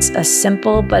creates a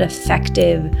simple but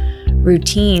effective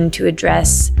routine to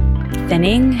address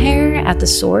thinning hair at the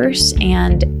source.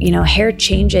 And, you know, hair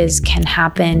changes can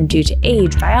happen due to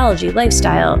age, biology,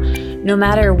 lifestyle. No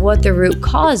matter what the root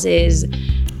cause is,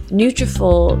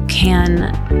 Nutrafol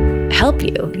can help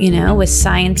you, you know, with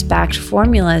science-backed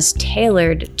formulas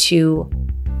tailored to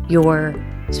your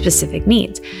specific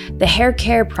needs. The hair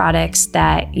care products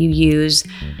that you use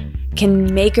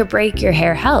can make or break your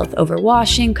hair health.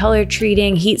 Overwashing, color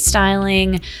treating, heat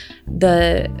styling.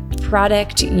 The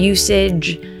product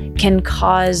usage can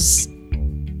cause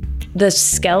the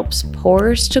scalp's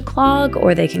pores to clog,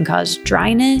 or they can cause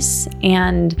dryness,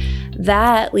 and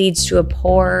that leads to a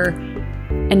poor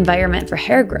environment for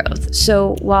hair growth.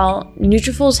 So while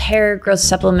Nutrafol's hair growth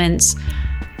supplements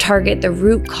target the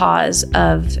root cause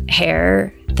of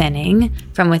hair thinning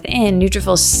from within,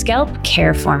 Nutrafol's scalp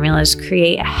care formulas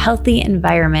create a healthy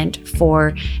environment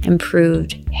for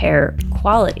improved hair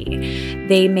quality.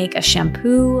 They make a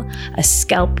shampoo, a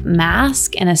scalp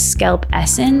mask, and a scalp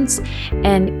essence,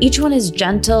 and each one is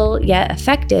gentle yet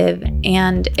effective,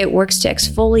 and it works to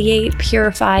exfoliate,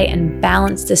 purify, and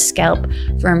balance the scalp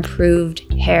for improved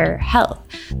hair health.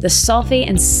 The sulfate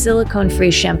and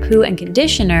silicone-free shampoo and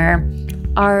conditioner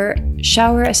are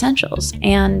shower essentials,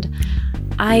 and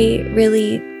I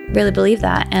really, really believe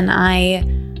that. And I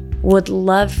would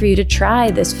love for you to try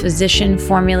this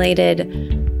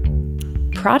physician-formulated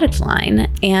product line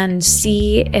and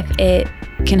see if it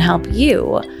can help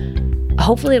you.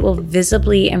 Hopefully, it will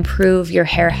visibly improve your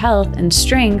hair health and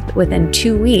strength within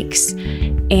 2 weeks,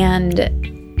 and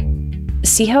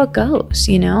see how it goes,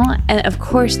 you know? And of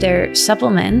course, their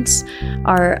supplements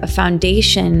are a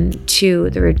foundation to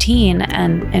the routine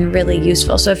and really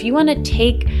useful. So if you want to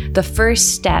take the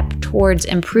first step towards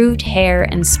improved hair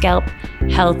and scalp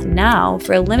health now,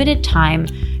 for a limited time,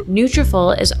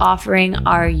 Nutrafol is offering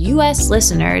our US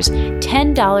listeners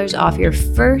 $10 off your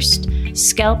first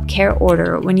scalp care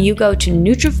order when you go to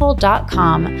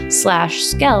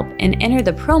Nutrafol.com/scalp and enter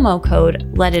the promo code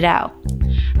LetItOut.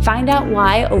 Find out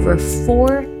why over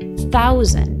 4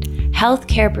 1,000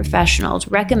 healthcare professionals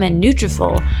recommend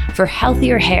Nutrafol for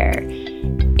healthier hair.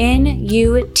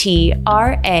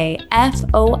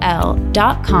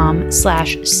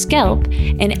 nutrafol.com/scalp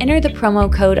and enter the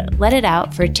promo code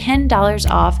LetItOut for $10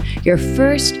 off your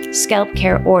first scalp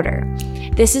care order.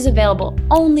 This is available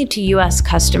only to U.S.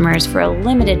 customers for a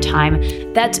limited time.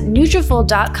 That's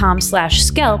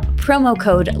Nutrafol.com/scalp, promo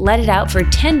code LetItOut for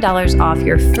 $10 off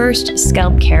your first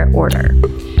scalp care order.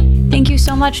 Thank you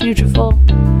so much, Nutrafol.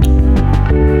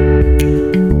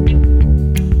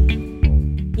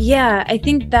 Yeah, I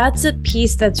think that's a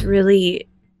piece that's really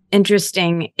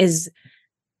interesting, is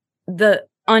the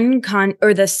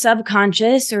the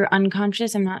subconscious or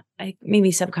unconscious.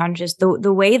 Maybe subconscious.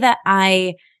 The way that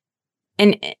I've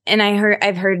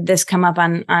heard this come up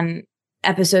on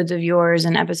episodes of yours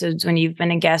and episodes when you've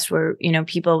been a guest where,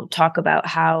 people talk about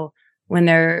how when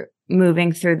they're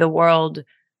moving through the world,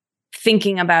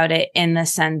 thinking about it in the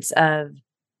sense of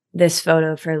this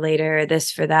photo for later,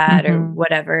 this for that, or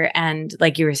whatever. And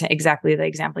like you were saying, exactly the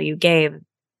example you gave.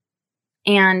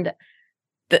 And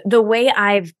the way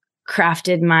I've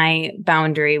crafted my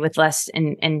boundary with less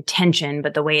intention,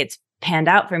 but the way it's panned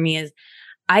out for me is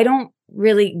I don't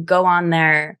really go on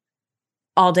there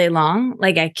all day long.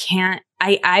 Like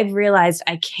I've realized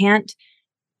I can't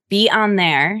be on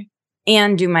there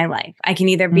and do my life. I can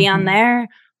either be on there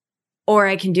or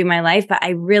I can do my life, but I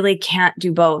really can't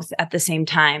do both at the same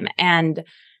time. And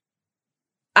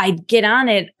I get on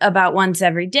it about once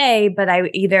every day, but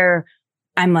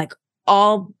I'm like,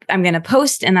 I'm going to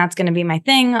post and that's going to be my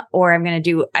thing, or I'm going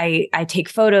to I take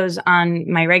photos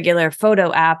on my regular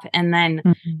photo app. And then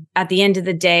at the end of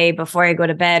the day, before I go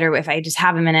to bed, or if I just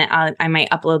have a minute, I might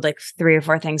upload like 3 or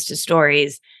 4 things to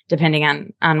stories,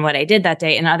 depending on what I did that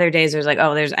day. And other days there's like,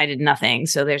 I did nothing.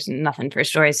 So there's nothing for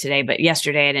stories today, but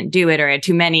yesterday I didn't do it, or I had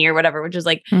too many or whatever, which is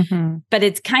like, but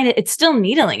it's still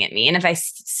needling at me. And if I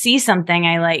see something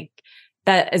I like,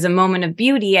 that as a moment of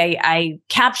beauty, I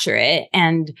capture it.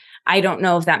 And I don't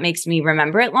know if that makes me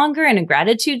remember it longer in a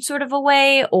gratitude sort of a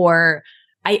way, or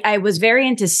I was very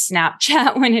into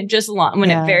Snapchat when it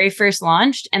very first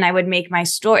launched, and I would make my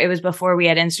story. It was before we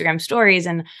had Instagram stories,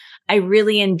 and I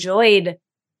really enjoyed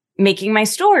making my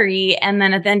story. And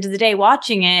then at the end of the day,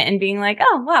 watching it and being like,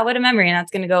 oh, wow, what a memory. And that's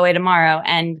going to go away tomorrow.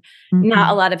 And not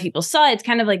a lot of people saw it. It's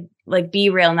kind of like Be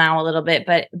Real now a little bit,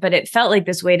 but it felt like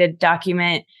this way to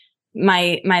document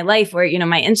my life where,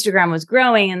 my Instagram was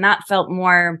growing, and that felt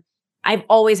more, I've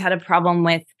always had a problem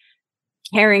with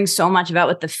caring so much about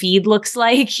what the feed looks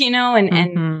like,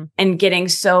 and getting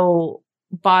so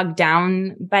bogged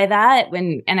down by that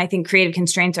and I think creative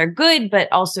constraints are good, but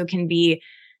also can be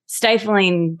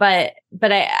stifling. But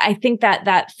I think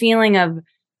that feeling of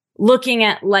looking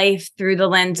at life through the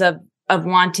lens of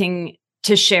wanting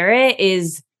to share it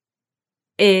is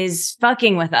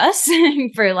fucking with us,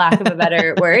 for lack of a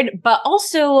better word, but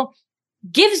also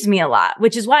gives me a lot,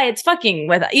 which is why it's fucking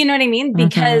with, you know what I mean?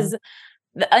 Because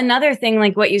another thing,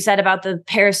 like what you said about the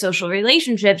parasocial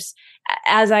relationships,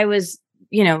 as I was,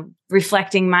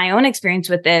 reflecting my own experience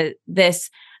with this,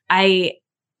 I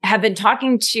have been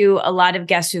talking to a lot of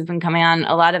guests who've been coming on,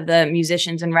 a lot of the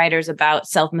musicians and writers, about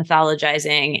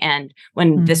self-mythologizing. And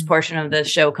when this portion of the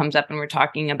show comes up and we're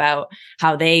talking about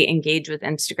how they engage with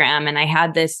Instagram. And I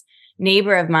had this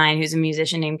neighbor of mine who's a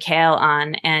musician named Kale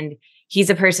on, and he's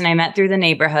a person I met through the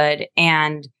neighborhood.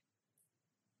 And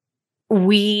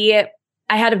I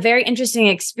had a very interesting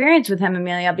experience with him,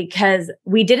 Amelia, because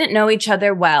we didn't know each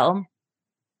other well.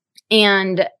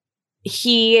 And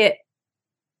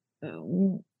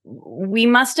we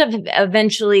must have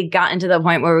eventually gotten to the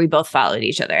point where we both followed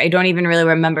each other. I don't even really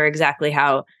remember exactly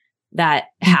how that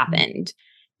happened.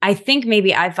 I think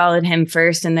maybe I followed him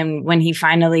first. And then when I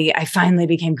finally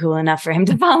became cool enough for him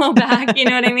to follow back. You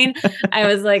know what I mean? I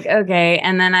was like, okay.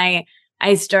 And then I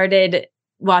started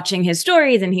watching his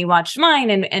stories and he watched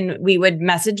mine, and we would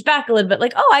message back a little bit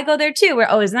like, oh, I go there too. Or,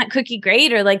 oh, isn't that cookie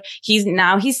great? Or like, he's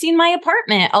seen my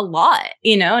apartment a lot,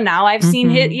 now I've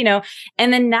seen his,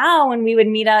 and then now when we would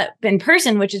meet up in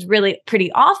person, which is really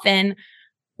pretty often,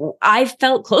 I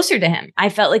felt closer to him. I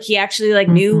felt like he actually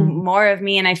knew more of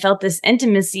me, and I felt this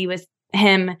intimacy with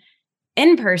him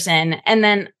in person. And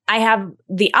then I have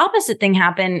the opposite thing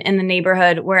happen in the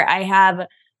neighborhood, where I have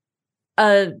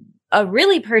a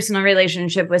really personal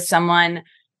relationship with someone,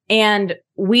 and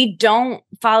we don't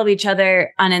follow each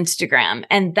other on Instagram.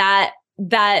 And that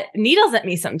needles at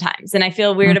me sometimes. And I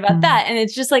feel weird about that. And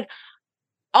it's just like,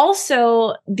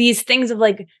 also these things of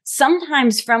like,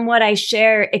 sometimes from what I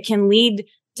share, it can lead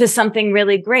to something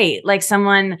really great. Like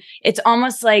it's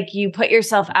almost like you put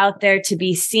yourself out there to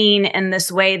be seen in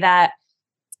this way that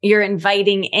you're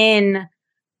inviting in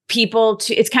people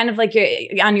to, it's kind of like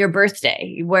on your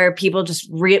birthday where people just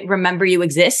remember you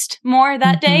exist more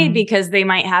that day because they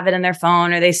might have it in their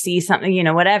phone or they see something, you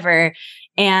know, whatever.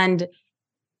 And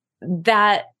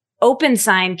that open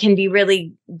sign can be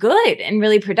really good and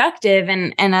really productive.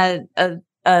 And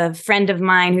a friend of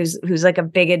mine who's like a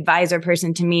big advisor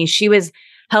person to me, she was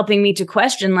helping me to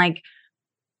question, like,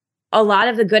 a lot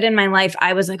of the good in my life,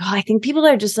 I was like, oh, I think people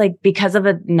are just like, because of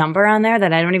a number on there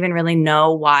that I don't even really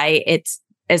know why it's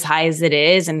as high as it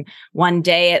is. And one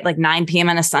day at like 9 p.m.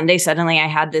 on a Sunday, suddenly I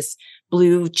had this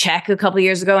blue check a couple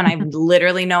years ago and I have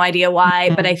literally no idea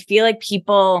why. But I feel like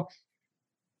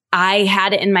I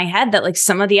had it in my head that like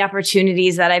some of the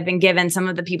opportunities that I've been given, some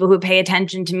of the people who pay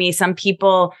attention to me, some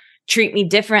people treat me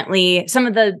differently, some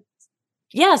of the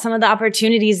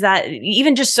opportunities that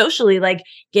even just socially, like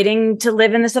getting to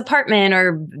live in this apartment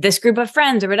or this group of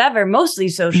friends or whatever, mostly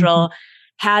social,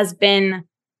 has been,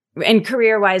 and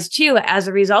career wise too, as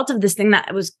a result of this thing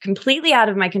that was completely out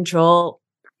of my control.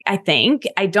 I think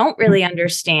I don't really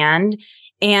understand.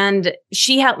 And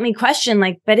she helped me question,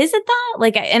 like, but is it that?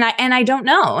 Like, and I don't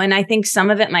know. And I think some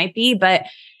of it might be, but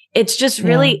it's just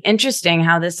really interesting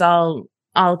how this all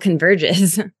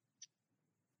converges.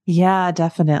 Yeah,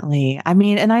 definitely. I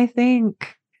mean, and I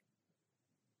think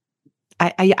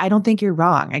I don't think you're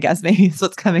wrong. I guess maybe it's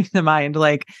what's coming to mind.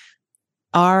 Like,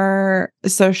 our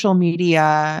social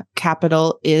media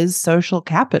capital is social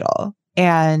capital.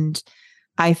 And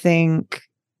I think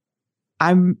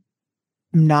I'm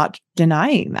not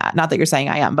denying that. Not that you're saying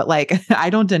I am, but like, I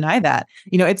don't deny that.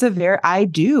 You know, I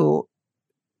do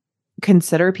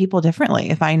consider people differently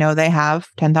if I know they have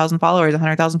 10,000 followers,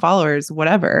 100,000 followers,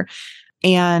 whatever.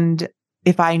 And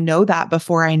if I know that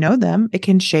before I know them, it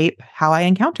can shape how I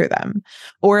encounter them.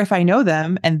 Or if I know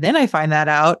them and then I find that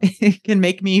out, it can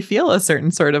make me feel a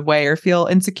certain sort of way or feel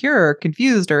insecure or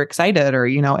confused or excited or,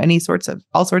 you know,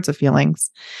 all sorts of feelings.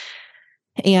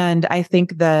 And I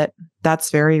think that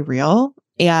that's very real.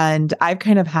 And I've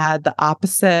kind of had the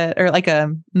opposite or like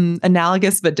a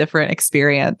analogous but different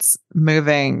experience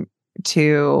moving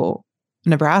to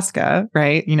Nebraska,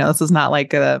 right? You know, this is not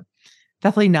like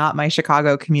definitely not my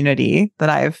Chicago community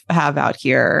that have out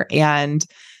here. And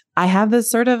I have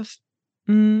this sort of,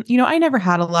 you know, I never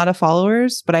had a lot of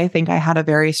followers, but I think I had a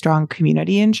very strong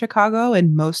community in Chicago.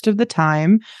 And most of the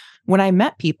time when I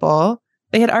met people,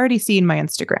 they had already seen my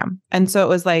Instagram. And so it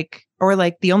was like, or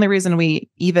like the only reason we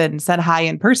even said hi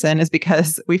in person is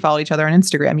because we followed each other on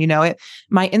Instagram. You know,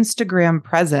 my Instagram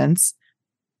presence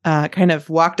kind of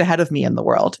walked ahead of me in the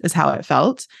world is how it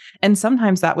felt. And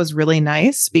sometimes that was really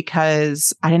nice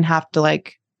because I didn't have to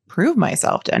like prove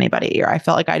myself to anybody, or I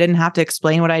felt like I didn't have to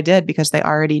explain what I did because they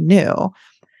already knew.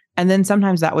 And then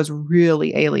sometimes that was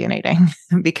really alienating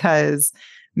because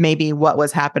maybe what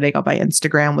was happening on my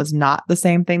Instagram was not the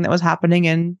same thing that was happening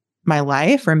in my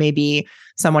life, or maybe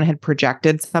someone had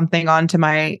projected something onto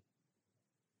my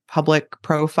public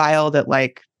profile that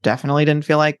like definitely didn't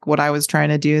feel like what I was trying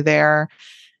to do there.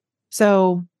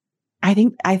 So I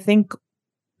think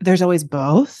there's always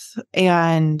both.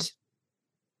 And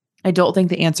I don't think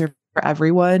the answer for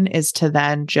everyone is to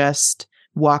then just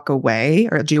walk away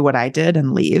or do what I did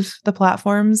and leave the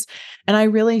platforms. And I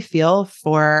really feel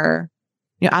for,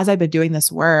 you know, as I've been doing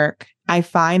this work, I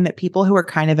find that people who are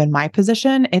kind of in my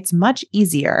position, it's much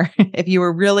easier if you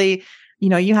were really, you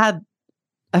know, you had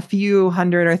a few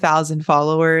hundred or thousand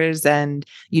followers and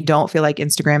you don't feel like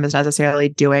Instagram is necessarily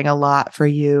doing a lot for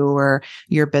you or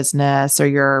your business or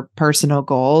your personal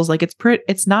goals. Like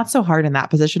it's not so hard in that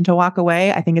position to walk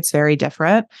away. I think it's very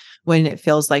different when it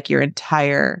feels like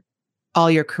all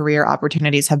your career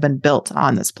opportunities have been built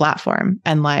on this platform.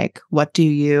 And like,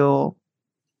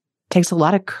 takes a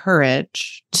lot of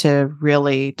courage to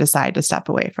really decide to step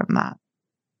away from that.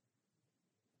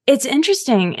 It's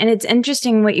interesting. And it's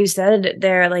interesting what you said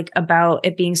there, like about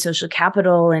it being social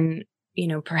capital and, you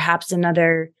know, perhaps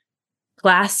another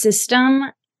class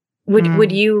system.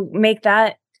 Would you make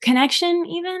that connection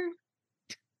even?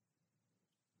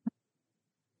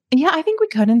 Yeah, I think we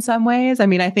could in some ways. I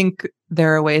mean, I think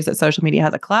there are ways that social media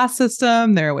has a class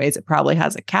system. There are ways it probably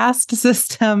has a caste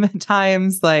system at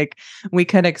times. Like we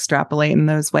could extrapolate in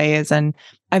those ways. And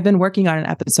I've been working on an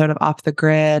episode of Off the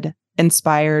Grid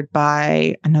inspired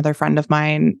by another friend of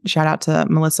mine, shout out to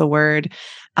Melissa Word,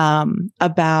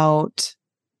 about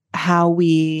how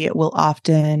we will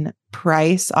often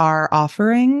price our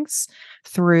offerings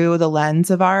through the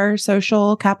lens of our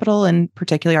social capital and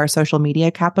particularly our social media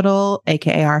capital,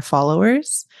 aka our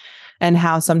followers, and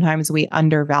how sometimes we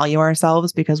undervalue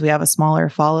ourselves because we have a smaller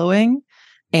following.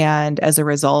 And as a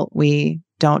result, we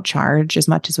don't charge as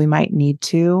much as we might need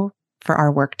to for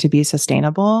our work to be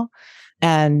sustainable.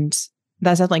 And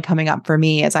that's definitely coming up for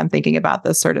me as I'm thinking about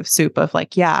this sort of soup of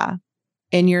like, yeah,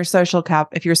 in your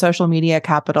if your social media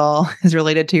capital is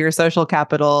related to your social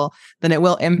capital, then it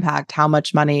will impact how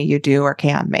much money you do or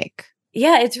can make.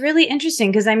 Yeah, it's really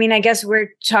interesting because I mean, I guess we're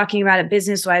talking about it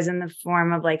business wise in the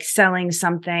form of like selling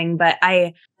something, but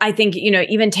I think, you know,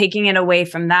 even taking it away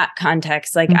from that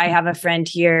context, like I have a friend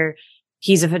here,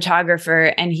 he's a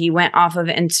photographer and he went off of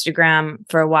Instagram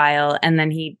for a while and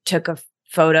then he took a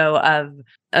photo of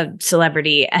a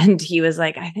celebrity and he was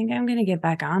like, I think I'm going to get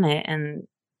back on it. And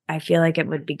I feel like it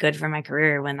would be good for my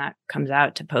career when that comes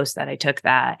out to post that I took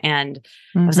that. And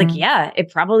I was like, yeah,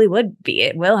 it probably would be.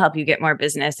 It will help you get more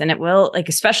business and it will, like,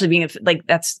 especially being like,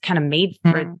 that's kind of made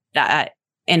for that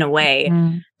in a way.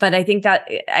 But I think that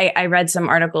I read some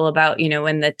article about, you know,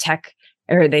 when the tech,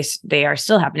 or they are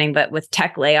still happening, but with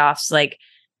tech layoffs, like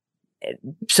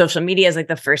social media is like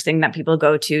the first thing that people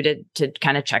go to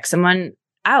kind of check someone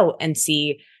out and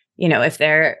see, you know, if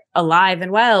they're alive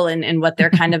and well and what their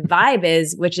kind of vibe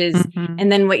is, which is,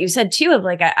 and then what you said too, of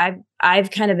like, I've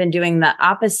kind of been doing the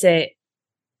opposite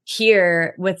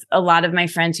here with a lot of my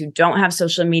friends who don't have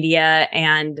social media.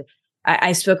 And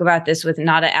I spoke about this with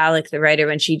Nada Alec, the writer,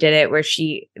 when she did it, when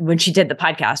she did the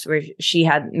podcast, where she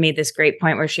had made this great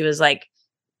point where she was like,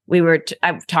 we were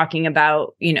talking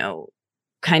about, you know,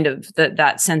 kind of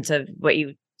that sense of what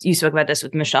you spoke about this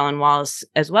with Michelle and Wallace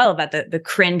as well, about the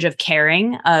cringe of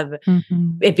caring, of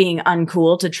it being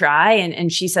uncool to try.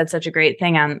 And she said such a great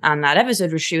thing on that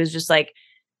episode where she was just like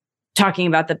talking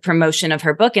about the promotion of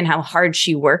her book and how hard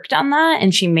she worked on that.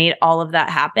 And she made all of that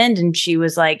happen. And she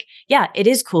was like, yeah, it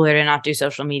is cooler to not do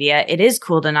social media. It is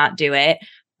cool to not do it.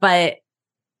 But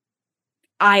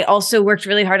I also worked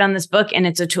really hard on this book and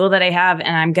it's a tool that I have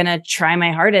and I'm going to try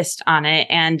my hardest on it.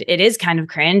 And it is kind of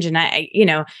cringe. And I, you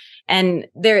know, and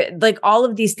there, like all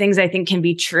of these things I think can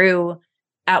be true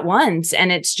at once.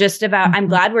 And it's just about, I'm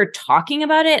glad we're talking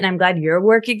about it and I'm glad your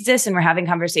work exists and we're having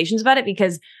conversations about it,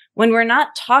 because when we're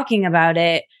not talking about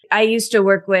it, I used to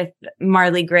work with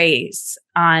Marley Grace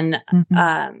on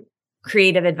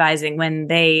creative advising when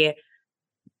this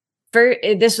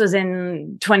was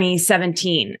in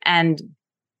 2017 and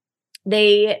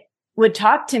we would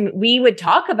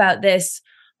talk about this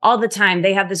all the time.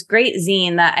 They have this great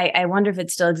zine that I wonder if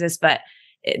it still exists, but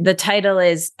the title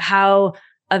is How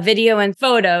a Video and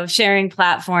Photo Sharing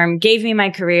Platform Gave Me My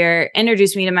Career,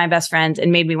 Introduced Me to My Best Friends,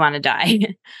 and Made Me Want to Die.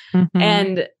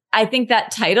 And I think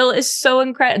that title is so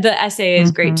incredible. The essay is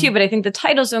great too, but I think the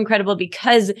title is so incredible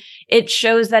because it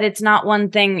shows that it's not one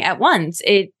thing at once.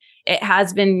 It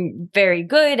has been very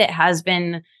good. It has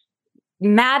been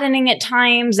maddening at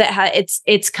times.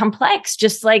 It's complex,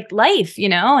 just like life, you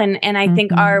know, and I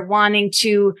think our wanting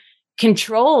to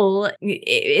control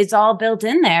is all built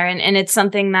in there. And it's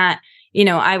something that, you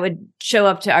know, I would show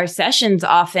up to our sessions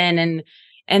often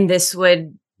and this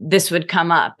would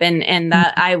come up and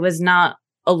that I was not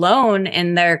alone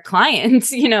in their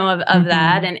clients, you know, of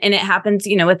that. And it happens,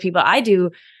 you know, with people I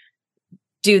do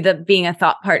the being a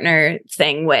thought partner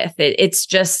thing with it's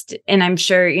just, and I'm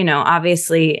sure, you know,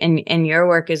 obviously in your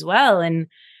work as well. And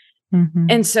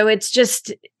so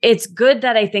it's good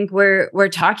that I think we're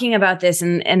talking about this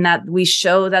and that we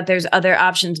show that there's other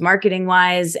options marketing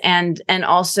wise and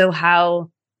also how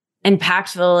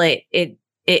impactful it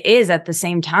is at the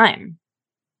same time.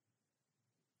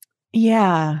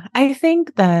 Yeah, I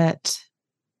think that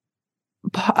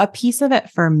a piece of it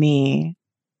for me,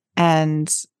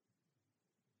 and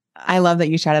I love that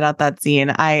you shouted out that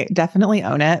zine. I definitely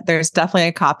own it. There's definitely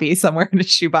a copy somewhere in a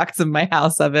shoebox in my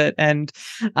house of it. And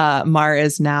Mar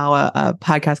is now a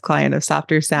podcast client of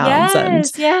Softer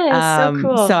Sounds. Yes, so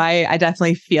cool. So I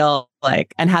definitely feel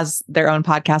like, and has their own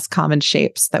podcast, Common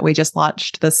Shapes, that we just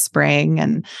launched this spring.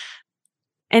 And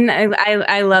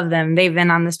I love them. They've been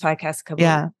on this podcast a couple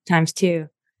of times too.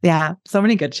 Yeah. So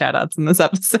many good shout outs in this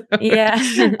episode. Yeah.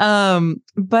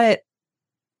 But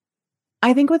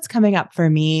I think what's coming up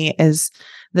for me is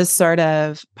this sort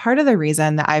of part of the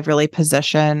reason that I've really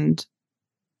positioned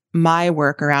my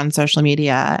work around social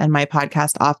media and my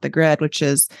podcast Off the Grid, which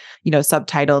is, you know,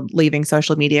 subtitled Leaving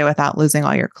Social Media Without Losing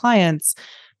All Your Clients.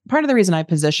 Part of the reason I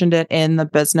positioned it in the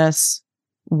business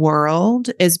world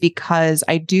is because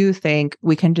I do think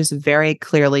we can just very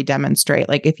clearly demonstrate,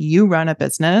 like if you run a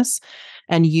business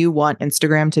and you want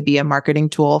Instagram to be a marketing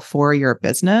tool for your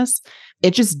business,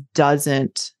 it just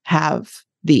doesn't have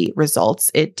the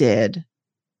results it did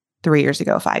 3 years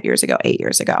ago, 5 years ago, 8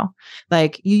 years ago.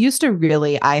 Like you used to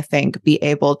really, I think, be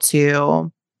able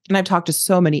to, and I've talked to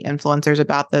so many influencers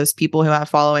about those, people who have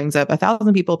followings of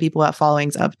 1,000 people who have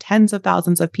followings of tens of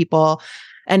thousands of people,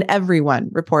 and everyone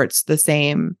reports the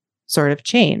same sort of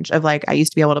change of like, I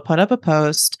used to be able to put up a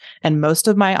post and most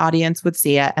of my audience would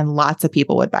see it and lots of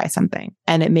people would buy something.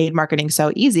 And it made marketing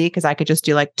so easy because I could just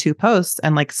do like 2 posts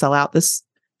and like sell out this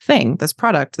thing, this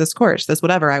product, this course, this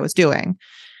whatever I was doing.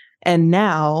 And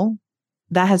now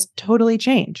that has totally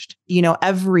changed.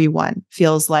 Everyone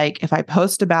feels like if I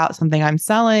post about something I'm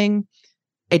selling,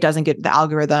 it doesn't get, the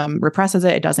algorithm represses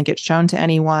it. It doesn't get shown to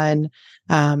anyone.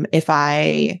 If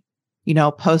I,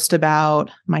 post about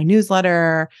my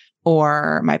newsletter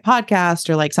or my podcast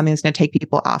or like something that's going to take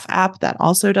people off app, that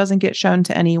also doesn't get shown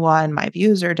to anyone. My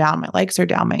views are down, my likes are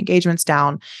down, my engagement's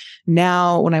down.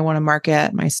 Now, when I want to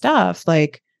market my stuff,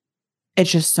 like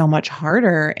it's just so much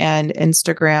harder. And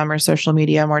Instagram or social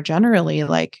media more generally,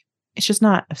 like it's just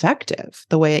not effective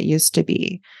the way it used to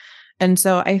be. And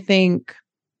so I think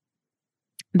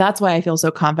that's why I feel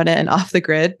so confident and off the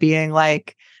grid being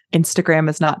like, Instagram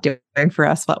is not doing for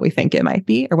us what we think it might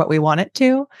be or what we want it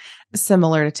to.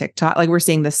 Similar to TikTok, like we're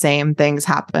seeing the same things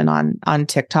happen on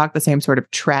TikTok, the same sort of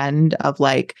trend of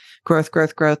like growth,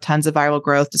 tons of viral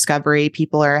growth, discovery.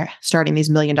 People are starting these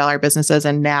 $1 million businesses.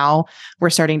 And now we're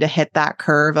starting to hit that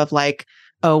curve of like,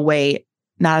 oh, wait,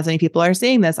 not as many people are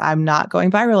seeing this. I'm not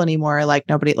going viral anymore. Like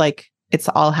nobody, like it's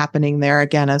all happening there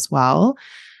again as well.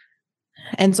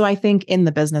 And so I think in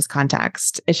the business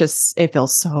context, it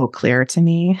feels so clear to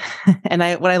me. And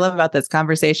what I love about this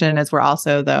conversation is we're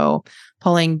also though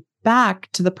pulling back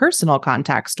to the personal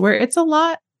context where it's a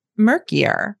lot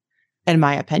murkier, in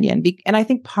my opinion. And I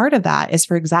think part of that is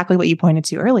for exactly what you pointed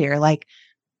to earlier. Like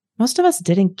most of us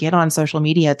didn't get on social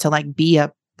media to like be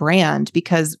a brand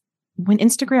because when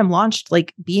Instagram launched,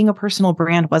 like being a personal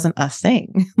brand wasn't a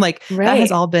thing. Like that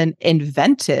has all been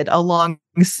invented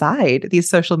alongside these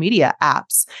social media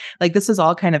apps. Like this is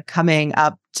all kind of coming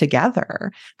up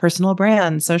together. Personal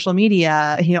brands, social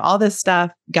media, all this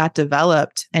stuff got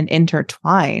developed and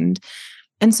intertwined.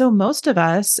 And so most of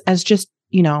us as just,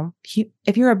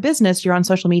 if you're a business, you're on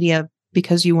social media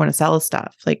because you want to sell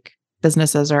stuff. Like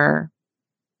businesses are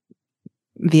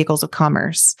vehicles of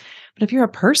commerce. But if you're a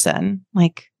person,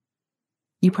 like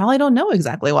you probably don't know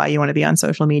exactly why you want to be on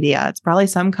social media. It's probably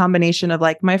some combination of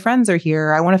like, my friends are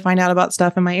here. I want to find out about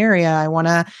stuff in my area. I want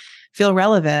to feel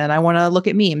relevant. I want to look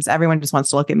at memes. Everyone just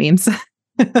wants to look at memes.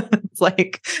 It's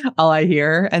like all I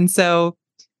hear. And so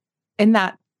in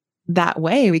that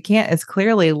way, we can't as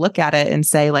clearly look at it and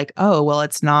say like, oh, well,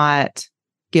 it's not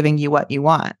giving you what you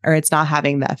want, or it's not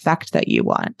having the effect that you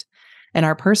want. In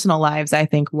our personal lives, I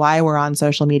think why we're on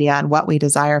social media and what we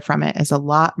desire from it is a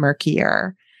lot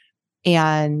murkier.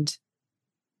 And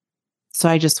so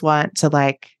I just want to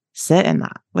like sit in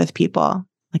that with people.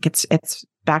 Like it's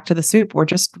back to the soup. We're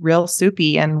just real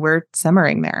soupy and we're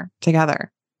simmering there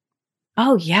together.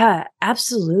 Oh yeah,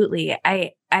 absolutely.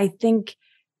 I think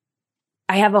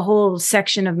I have a whole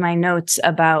section of my notes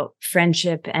about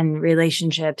friendship and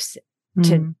relationships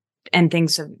and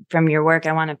things from your work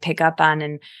I want to pick up on.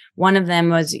 And one of them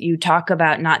was you talk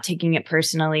about not taking it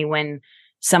personally when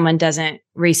someone doesn't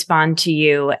respond to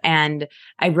you. And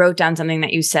I wrote down something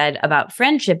that you said about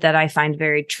friendship that I find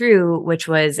very true, which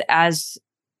was as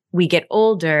we get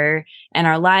older and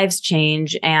our lives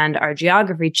change and our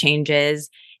geography changes,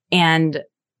 and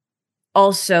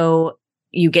also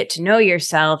you get to know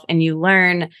yourself and you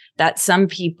learn that some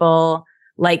people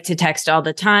like to text all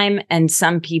the time and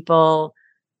some people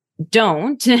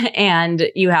don't,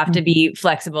 and you have to be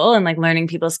flexible and like learning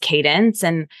people's cadence.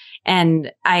 And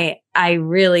I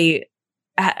really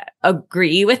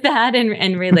agree with that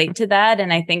and relate to that.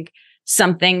 And I think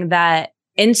something that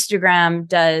Instagram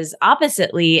does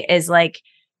oppositely is like,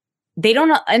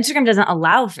 Instagram doesn't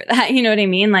allow for that. You know what I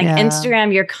mean? Like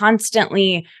Instagram, you're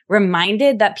constantly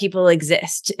reminded that people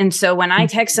exist. And so when I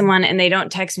text someone and they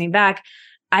don't text me back,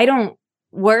 I don't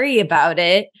worry about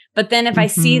it. But then if I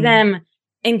see them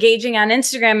engaging on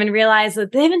Instagram and realize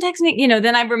that they haven't texted me,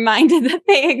 then I'm reminded that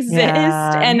they exist.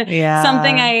 And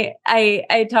something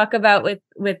I talk about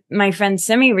with my friend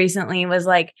Simi recently was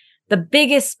like the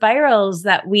biggest spirals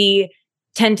that we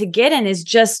tend to get in is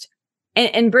just,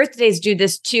 and birthdays do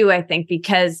this too, I think,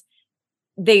 because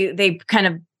they kind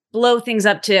of blow things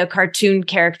up to a cartoon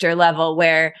character level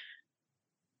where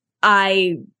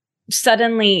I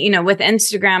suddenly, with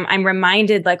Instagram, I'm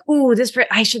reminded like, oh,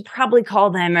 I should probably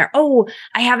call them, or, oh,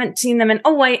 I haven't seen them. And,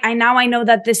 oh, I now I know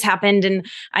that this happened and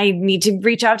I need to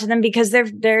reach out to them because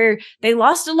they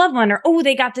lost a loved one, or, oh,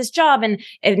 they got this job. And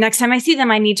next time I see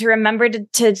them, I need to remember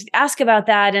to ask about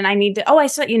that. And I need to, I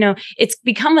saw, it's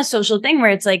become a social thing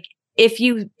where it's like,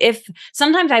 if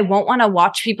sometimes I won't want to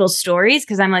watch people's stories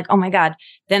because I'm like, oh my God,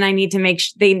 then I need to make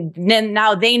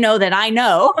now they know that I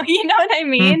know, you know what I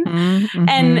mean?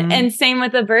 And same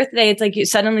with a birthday. It's like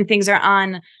suddenly things are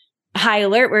on high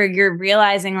alert where you're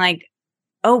realizing like,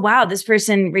 oh, wow, this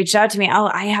person reached out to me. Oh,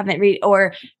 I haven't read,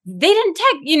 or they didn't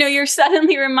text, you're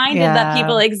suddenly reminded that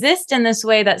people exist in this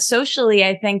way that socially,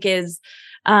 I think is,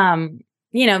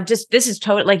 just this is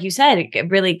totally, like you said,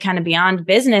 really kind of beyond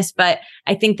business. But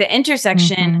I think the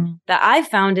intersection that I've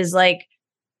found is like,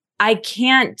 I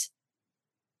can't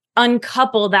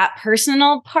uncouple that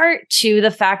personal part to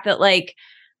the fact that like,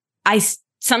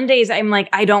 some days I'm like,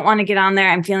 I don't want to get on there.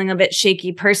 I'm feeling a bit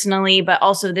shaky personally, but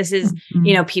also this is,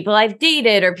 people I've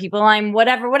dated or people I'm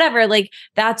whatever, like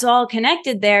that's all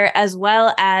connected there, as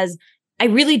well as I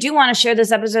really do want to share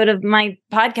this episode of my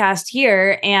podcast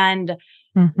here. And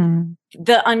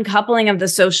the uncoupling of the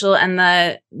social and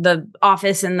the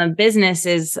office and the business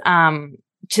is,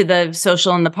 to the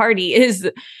social and the party is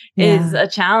a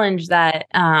challenge that,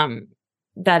 I'm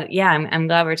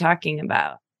glad we're talking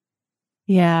about.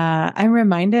 Yeah, I'm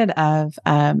reminded of,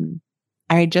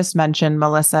 I just mentioned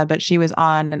Melissa, but she was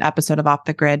on an episode of Off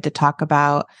the Grid to talk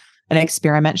about an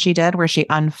experiment she did where she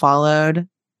unfollowed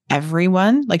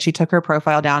everyone. Like she took her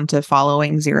profile down to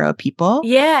following 0 people.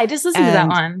 Yeah, I just listened to that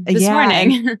one this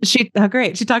morning.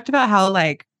 Great. She talked about how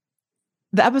like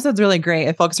the episode's really great.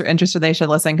 If folks are interested, they should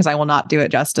listen because I will not do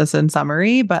it justice in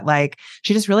summary. But like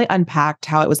she just really unpacked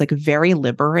how it was like very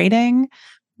liberating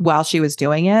while she was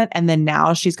doing it. And then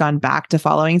now she's gone back to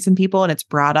following some people and it's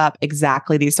brought up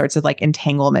exactly these sorts of like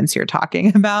entanglements you're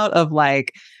talking about of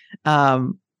like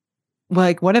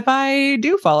what if I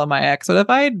do follow my ex? What if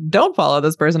I don't follow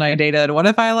this person I dated? What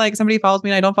if I like somebody follows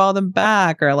me and I don't follow them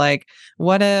back? Or like,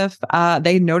 what if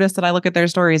they notice that I look at their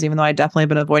stories, even though I definitely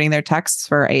been avoiding their texts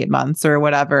for 8 months or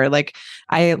whatever? Like,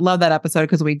 I love that episode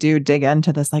because we do dig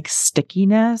into this like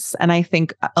stickiness. And I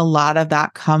think a lot of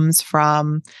that comes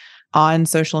from on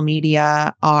social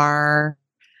media are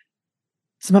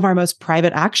some of our most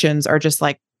private actions are just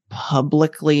like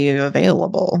publicly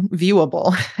available,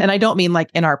 viewable. And I don't mean like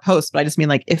in our post, but I just mean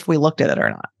like if we looked at it or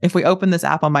not. If we open this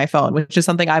app on my phone, which is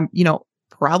something I'm,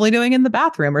 probably doing in the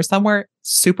bathroom or somewhere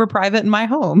super private in my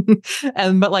home.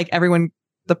 But like everyone,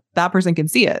 that person can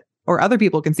see it, or other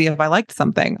people can see if I liked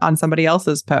something on somebody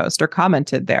else's post or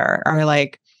commented there, or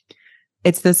like,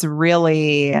 it's this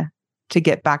really, to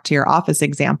get back to your office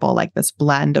example, like this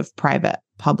blend of private,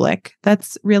 public,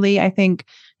 that's really, I think,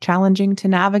 challenging to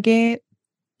navigate.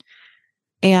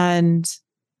 And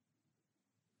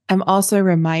I'm also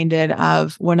reminded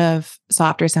of one of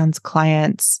Softer Sound's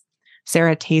clients,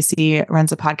 Sarah Tacey,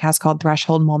 runs a podcast called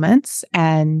Threshold Moments.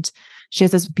 And she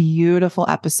has this beautiful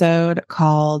episode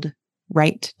called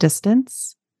Right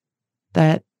Distance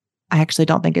that I actually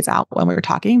don't think it's out when we were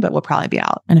talking, but will probably be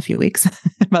out in a few weeks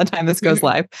by the time this goes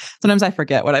live. Sometimes I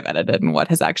forget what I've edited and what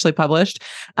has actually published.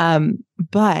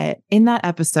 But in that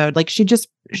episode, like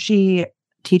she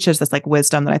teaches this like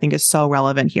wisdom that I think is so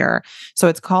relevant here. So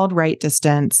it's called Right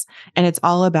Distance, and it's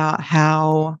all about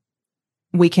how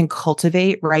we can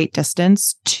cultivate right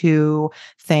distance to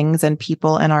things and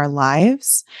people in our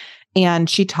lives. And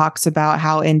she talks about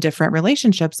how in different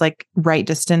relationships, like right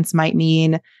distance might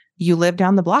mean you live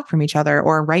down the block from each other,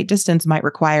 or right distance might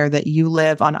require that you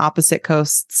live on opposite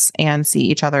coasts and see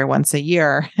each other once a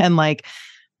year. And like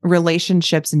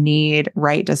relationships need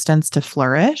right distance to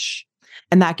flourish.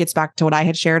 And that gets back to what I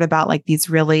had shared about like these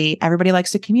really, everybody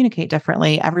likes to communicate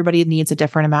differently. Everybody needs a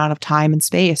different amount of time and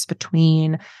space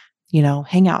between,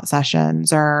 hangout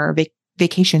sessions or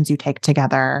vacations you take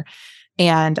together.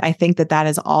 And I think that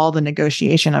is all the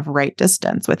negotiation of right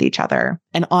distance with each other.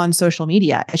 And on social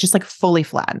media, it's just like fully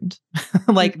flattened.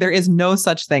 Like there is no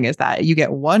such thing as that. You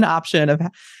get one option of,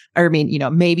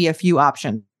 maybe a few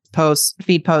options, posts,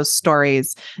 feed posts,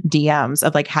 stories, DMs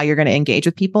of like how you're going to engage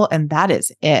with people. And that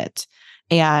is it.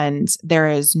 And there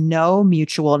is no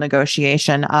mutual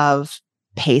negotiation of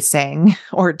pacing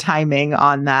or timing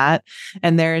on that.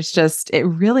 And there's just, it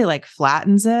really like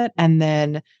flattens it. And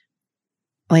then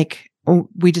like,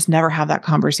 we just never have that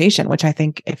conversation, which I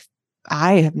think if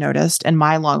I have noticed in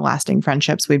my long lasting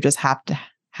friendships, we've just have to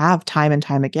have time and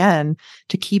time again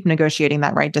to keep negotiating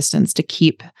that right distance, to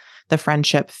keep the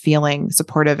friendship feeling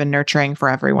supportive and nurturing for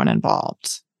everyone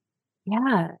involved.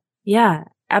 Yeah,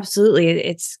 absolutely.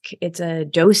 It's a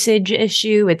dosage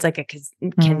issue. It's like a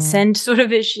consent sort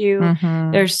of issue.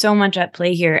 There's so much at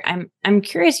play here. I'm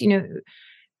curious,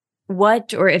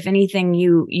 what, or if anything,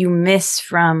 you miss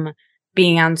from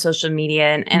being on social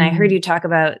media. And I heard you talk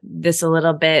about this a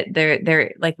little bit.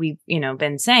 There, like we've,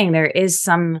 been saying, there is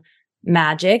some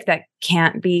magic that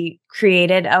can't be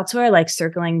created elsewhere, like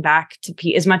circling back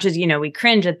to as much as, we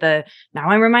cringe at now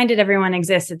I'm reminded everyone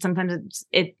exists. It's sometimes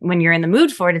when you're in the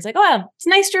mood for it, it's like, oh, it's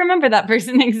nice to remember that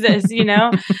person exists,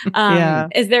 Yeah.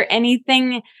 Is there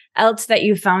anything else that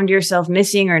you found yourself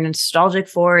missing or nostalgic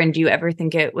for? And do you ever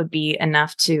think it would be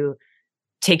enough to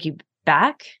take you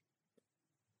back?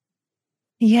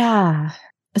 Yeah.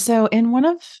 So in one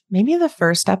of maybe the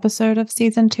first episode of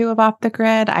season 2 of Off the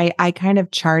Grid, I kind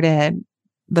of charted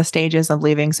the stages of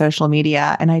leaving social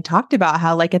media. And I talked about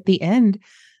how like at the end,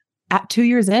 at 2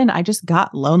 years in, I just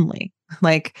got lonely.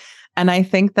 And I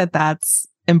think that that's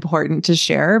important to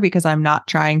share because I'm not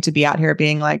trying to be out here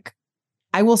being like,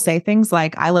 I will say things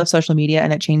like, I love social media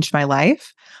and it changed my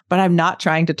life, but I'm not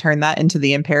trying to turn that into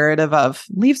the imperative of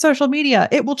leave social media.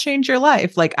 It will change your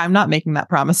life. Like I'm not making that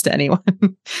promise to anyone.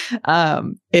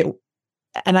 And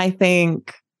I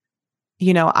think,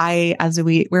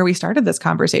 where we started this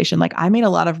conversation, like I made a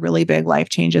lot of really big life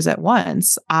changes at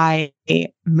once. I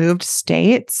moved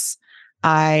states.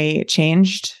 I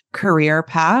changed career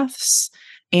paths.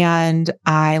 And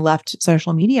I left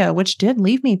social media, which did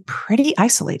leave me pretty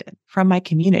isolated from my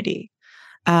community.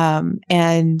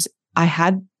 And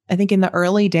I think in the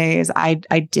early days, I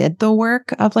did the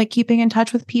work of like keeping in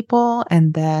touch with people.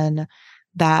 And then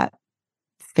that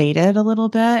faded a little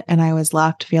bit. And I was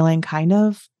left feeling kind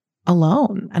of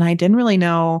alone. And I didn't really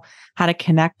know how to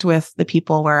connect with the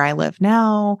people where I live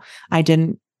now. I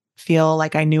didn't feel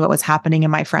like I knew what was happening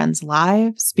in my friends'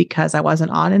 lives because I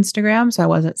wasn't on Instagram. So I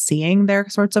wasn't seeing their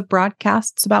sorts of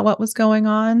broadcasts about what was going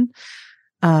on.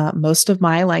 Most of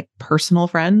my like personal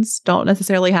friends don't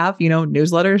necessarily have,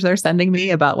 newsletters they're sending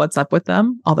me about what's up with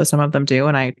them, although some of them do.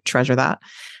 And I treasure that.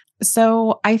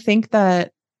 So I think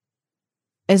that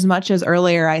as much as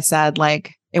earlier I said,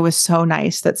 like, it was so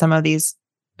nice that some of these,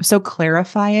 so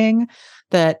clarifying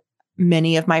that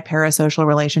many of my parasocial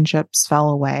relationships fell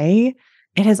away,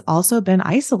 it has also been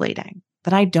isolating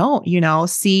that I don't,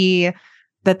 see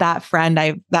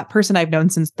that person I've known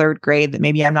since 3rd grade that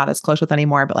maybe I'm not as close with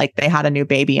anymore, but like they had a new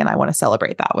baby and I want to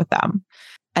celebrate that with them.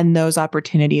 And those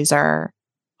opportunities are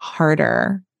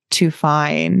harder to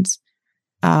find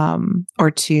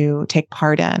or to take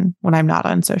part in when I'm not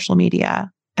on social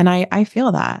media. And I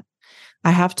feel that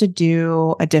I have to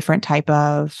do a different type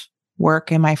of work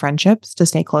in my friendships to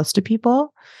stay close to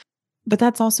people. But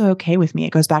that's also okay with me.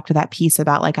 It goes back to that piece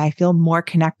about like, I feel more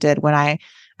connected when I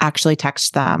actually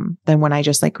text them than when I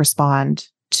just like respond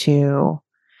to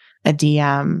a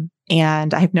DM.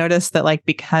 And I've noticed that like,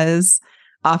 because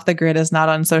Off the Grid is not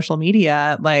on social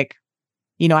media, like,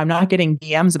 I'm not getting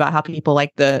DMs about how people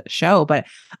like the show, but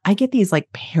I get these like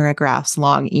paragraphs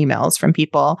long emails from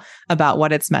people about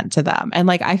what it's meant to them. And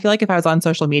like, I feel like if I was on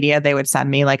social media, they would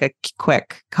send me like a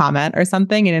quick comment or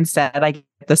something. And instead I get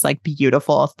this like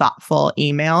beautiful, thoughtful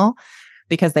email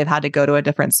because they've had to go to a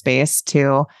different space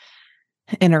to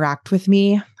interact with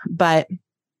me. But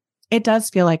it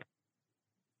does feel like,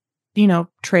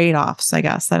 trade-offs, I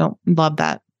guess. I don't love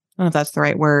that. I don't know if that's the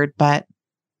right word, but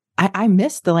I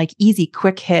miss the like easy,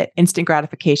 quick hit, instant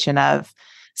gratification of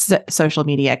social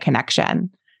media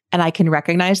connection. And I can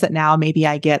recognize that now maybe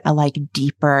I get a like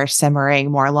deeper,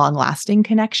 simmering, more long lasting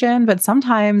connection. But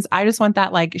sometimes I just want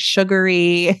that like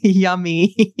sugary,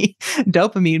 yummy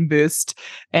dopamine boost.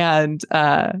 And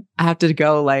I have to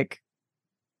go like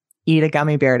eat a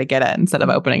gummy bear to get it instead of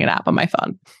opening an app on my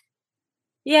phone.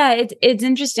 Yeah, it's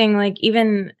interesting. Like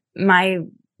even my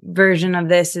version of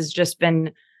this has just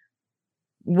been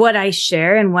what I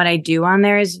share and what I do on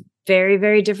there is very,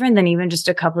 very different than even just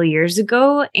a couple of years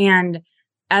ago. And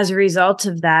as a result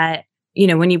of that,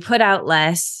 when you put out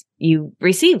less, you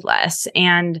receive less.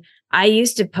 And I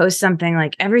used to post something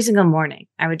like every single morning.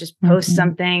 I would just post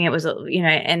something. It was,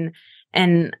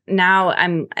 and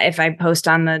now if I post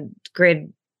on the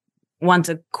grid once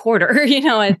a quarter,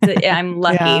 I'm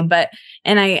lucky, yeah. But,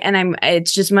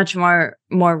 it's just much more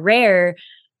rare.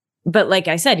 But like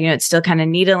I said, it's still kind of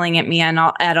needling at me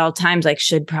at all times, like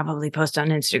should probably post on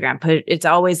Instagram. It's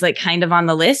always like kind of on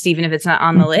the list, even if it's not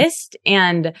on the list.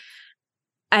 And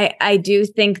I do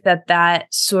think that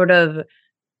sort of,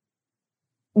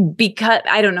 because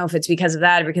I don't know if it's because of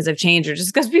that or because I've changed or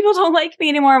just because people don't like me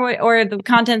anymore or the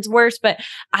content's worse, but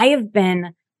I have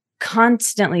been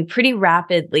constantly, pretty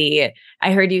rapidly.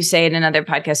 I heard you say in another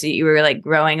podcast that you were like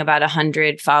growing about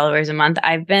 100 followers a month.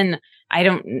 I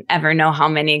don't ever know how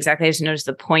many exactly. I just noticed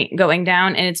the point going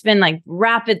down, and it's been like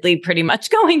rapidly pretty much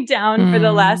going down for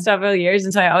the last several years.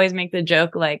 And so I always make the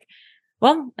joke like,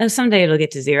 well, someday it'll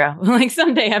get to 0. Like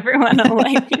someday everyone will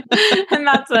like, and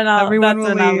that's when I'll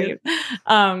leave.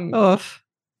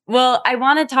 Well, I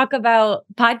want to talk about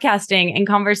podcasting and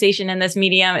conversation in this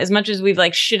medium. As much as we've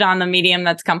like shit on the medium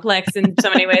that's complex in so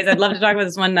many ways, I'd love to talk about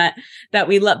this one that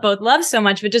we both love so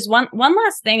much. But just one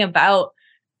last thing about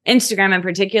Instagram in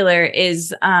particular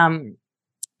is I'm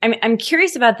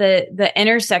curious about the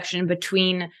intersection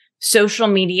between social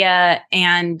media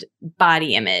and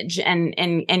body image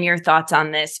and your thoughts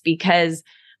on this, because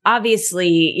obviously,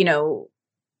 you know,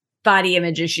 body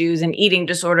image issues and eating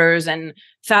disorders and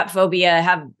fat phobia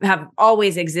have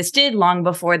always existed long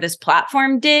before this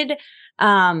platform did.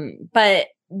 I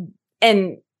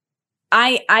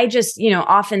just, you know,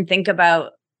 often think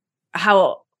about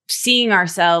how seeing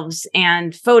ourselves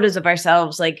and photos of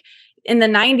ourselves, like in the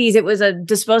 90s, it was a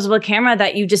disposable camera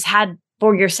that you just had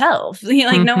for yourself,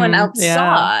 like no one else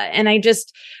saw. And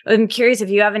I'm curious if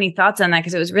you have any thoughts on that,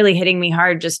 because it was really hitting me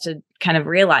hard just to kind of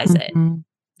realize it.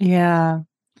 Yeah.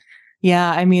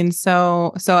 Yeah. I mean,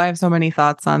 so I have so many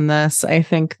thoughts on this. I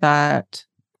think that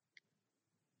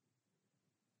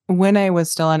when I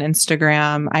was still on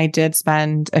Instagram, I did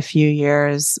spend a few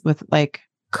years with like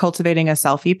cultivating a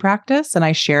selfie practice. And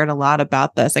I shared a lot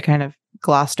about this. I kind of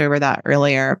glossed over that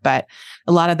earlier, but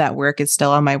a lot of that work is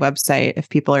still on my website if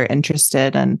people are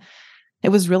interested. And it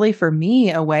was really for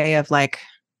me a way of like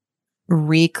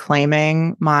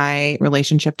reclaiming my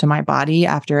relationship to my body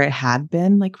after it had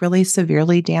been like really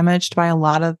severely damaged by a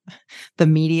lot of the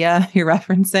media you're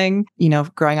referencing, you know,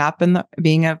 growing up and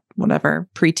being a whatever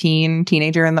preteen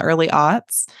teenager in the early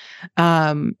aughts.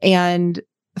 And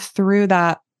through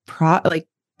that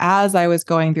as I was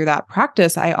going through that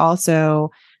practice, I also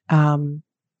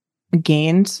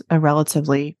gained a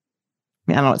relatively,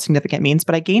 I don't know what significant means,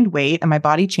 but I gained weight and my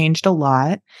body changed a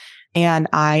lot. And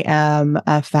I am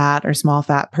a fat or small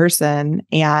fat person.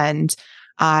 And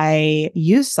I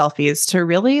use selfies to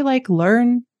really like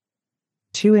learn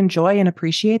to enjoy and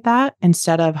appreciate that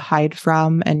instead of hide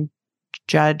from and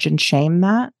judge and shame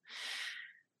that.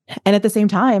 And at the same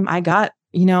time, I got,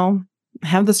 you know,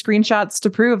 have the screenshots to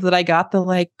prove that I got the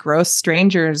like gross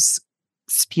strangers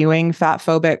spewing fat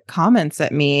phobic comments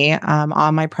at me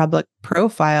on my public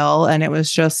profile. And it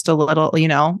was just a little, you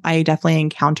know, I definitely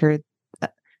encountered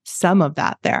some of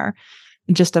that there,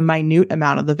 just a minute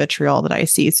amount of the vitriol that I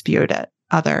see spewed at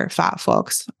other fat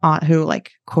folks who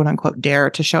like quote unquote dare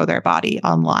to show their body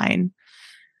online.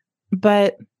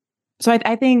 But so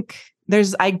I think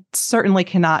I certainly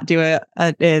cannot do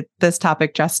this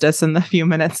topic justice in the few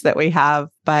minutes that we have,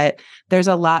 but there's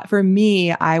a lot for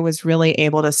me. I was really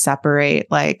able to separate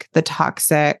like the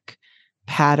toxic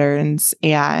patterns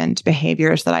and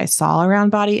behaviors that I saw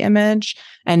around body image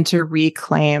and to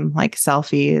reclaim like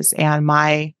selfies and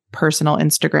my personal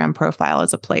Instagram profile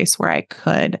as a place where I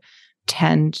could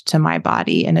tend to my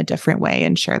body in a different way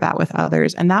and share that with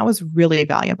others. And that was really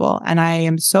valuable. And I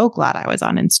am so glad I was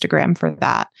on Instagram for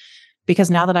that, because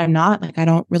now that I'm not, like, I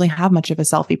don't really have much of a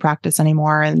selfie practice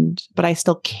anymore. But I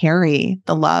still carry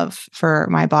the love for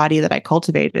my body that I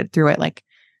cultivated through it. Like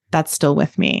that's still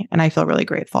with me. And I feel really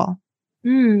grateful.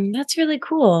 That's really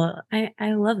cool. I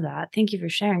love that. Thank you for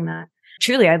sharing that.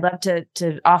 Truly, I'd love to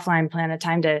offline plan a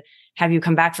time to have you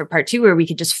come back for part 2 where we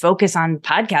could just focus on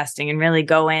podcasting and really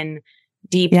go in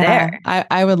deep there.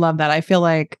 I would love that. I feel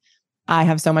like I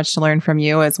have so much to learn from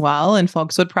you as well. And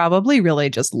folks would probably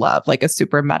really just love like a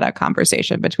super meta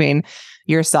conversation between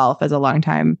yourself as a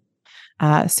longtime,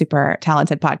 super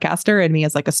talented podcaster and me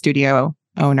as like a studio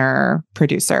owner,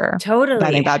 producer. Totally.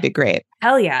 I think that'd be great.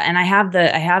 Hell yeah. And I have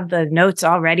the notes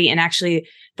already. And actually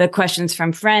the questions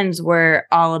from friends were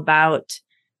all about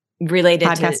related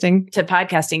to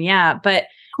podcasting. Yeah. But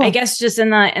cool. I guess just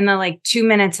in the like 2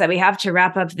 minutes that we have to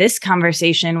wrap up this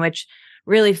conversation, which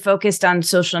really focused on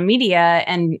social media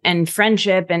and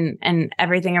friendship and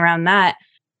everything around that.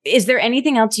 Is there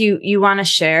anything else you want to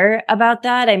share about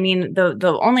that? I mean,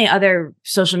 the only other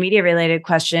social media related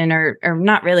question or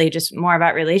not really, just more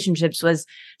about relationships, was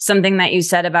something that you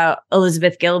said about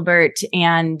Elizabeth Gilbert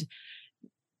and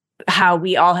how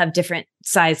we all have different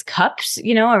size cups,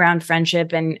 you know, around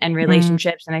friendship and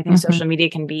relationships. And I think social media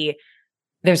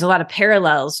there's a lot of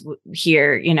parallels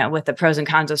here, you know, with the pros and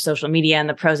cons of social media and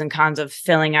the pros and cons of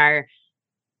filling our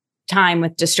time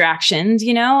with distractions,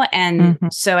 you know? And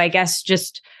so I guess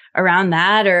just around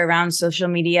that or around social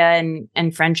media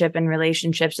and friendship and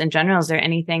relationships in general, is there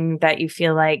anything that you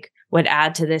feel like would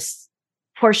add to this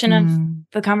portion of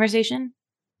the conversation?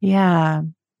 Yeah.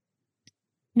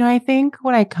 You know, I think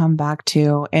what I come back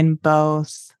to in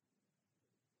both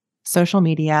social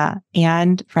media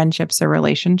and friendships or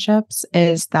relationships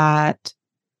is that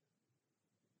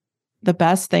the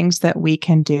best things that we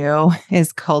can do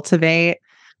is cultivate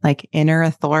like inner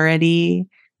authority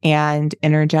and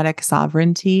energetic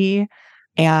sovereignty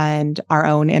and our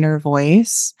own inner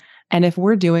voice. And if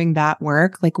we're doing that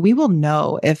work, like we will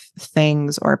know if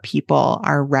things or people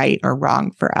are right or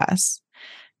wrong for us.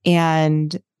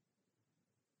 And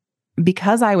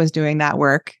because I was doing that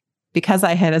work, because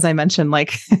I had, as I mentioned,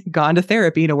 like gone to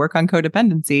therapy to work on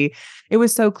codependency, it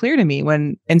was so clear to me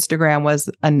when Instagram was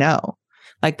a no.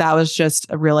 Like that was just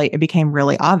it became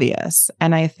really obvious.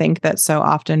 And I think that so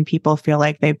often people feel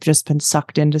like they've just been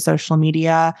sucked into social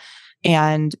media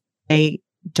and they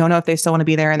don't know if they still want to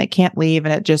be there and they can't leave.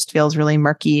 And it just feels really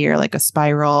murky or like a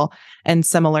spiral. And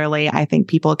similarly, I think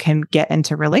people can get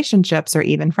into relationships or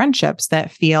even friendships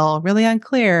that feel really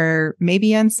unclear,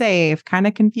 maybe unsafe, kind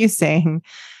of confusing.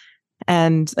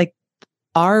 And like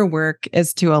our work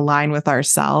is to align with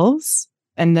ourselves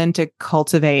and then to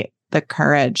cultivate the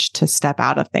courage to step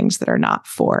out of things that are not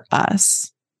for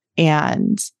us.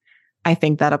 And I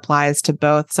think that applies to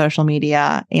both social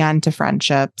media and to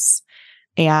friendships.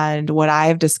 And what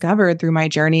I've discovered through my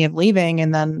journey of leaving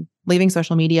and then leaving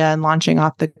social media and launching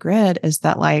Off the Grid is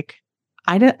that like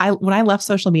when I left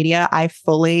social media, I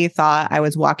fully thought I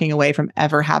was walking away from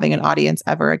ever having an audience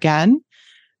ever again.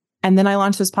 And then I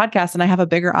launched this podcast and I have a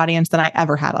bigger audience than I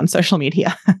ever had on social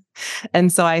media.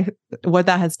 And so what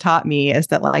that has taught me is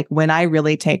that like when I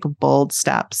really take bold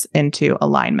steps into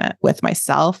alignment with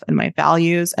myself and my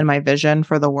values and my vision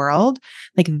for the world,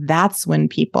 like that's when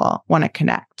people want to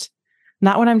connect.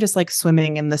 Not when I'm just like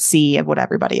swimming in the sea of what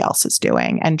everybody else is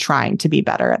doing and trying to be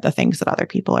better at the things that other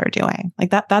people are doing. Like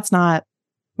that's not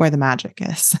where the magic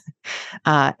is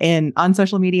on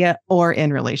social media or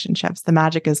in relationships. The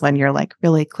magic is when you're like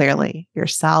really clearly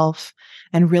yourself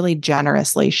and really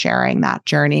generously sharing that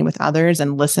journey with others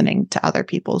and listening to other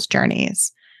people's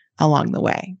journeys along the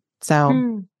way.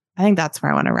 So I think that's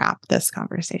where I want to wrap this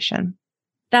conversation.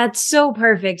 That's so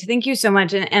perfect. Thank you so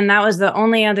much. And that was the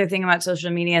only other thing about social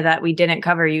media that we didn't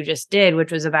cover, you just did,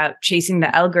 which was about chasing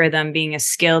the algorithm being a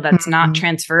skill that's not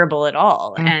transferable at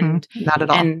all. And not at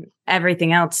all. And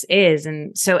everything else is.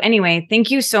 And so anyway,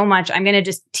 thank you so much. I'm going to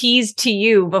just tease to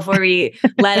you before we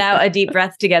let out a deep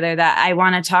breath together that I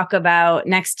want to talk about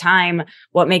next time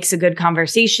what makes a good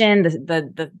conversation,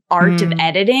 the art of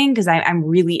editing, because I'm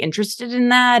really interested in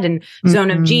that, and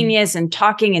zone of genius and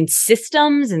talking and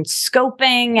systems and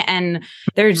scoping. And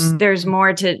there's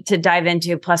more to dive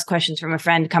into, plus questions from a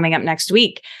friend coming up next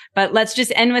week. But let's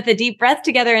just end with a deep breath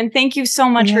together. And thank you so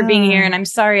much for being here. And I'm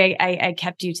sorry I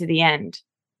kept you to the end.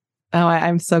 Oh,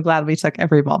 I'm so glad we took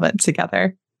every moment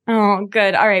together. Oh,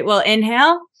 good. All right. Well,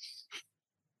 inhale.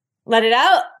 Let it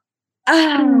out.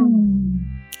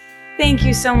 Thank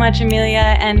you so much,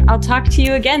 Amelia. And I'll talk to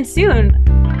you again soon.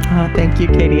 Oh, thank you,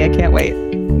 Katie. I can't wait.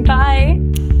 Bye.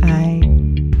 Bye.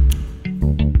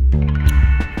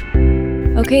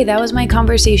 Okay, that was my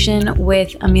conversation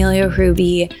with Amelia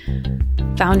Hruby,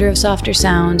 founder of Softer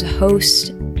Sounds,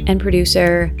 host and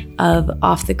producer of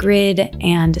Off the Grid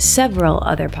and several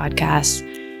other podcasts.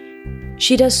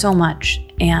 She does so much,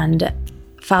 and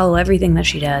follow everything that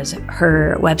she does.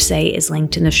 Her website is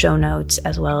linked in the show notes,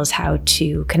 as well as how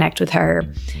to connect with her,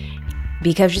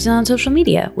 because she's on social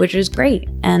media, which is great.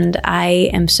 And I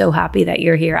am so happy that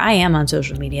you're here. I am on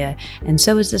social media, and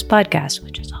so is this podcast,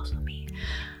 which is also me.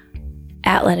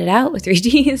 At Let It Out with 3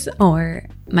 Ds, or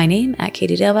my name at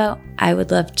Katie Dalebout. I would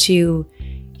love to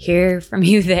hear from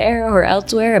you there or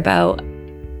elsewhere about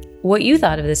what you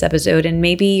thought of this episode. And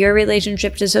maybe your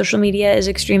relationship to social media is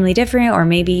extremely different, or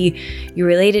maybe you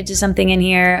related to something in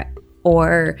here,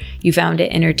 or you found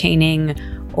it entertaining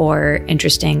or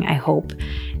interesting, I hope.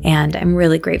 And I'm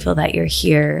really grateful that you're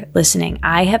here listening.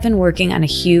 I have been working on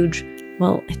it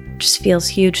just feels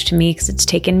huge to me because it's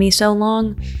taken me so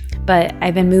long. But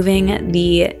I've been moving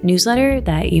the newsletter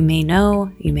that you may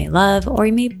know, you may love, or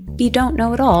you maybe don't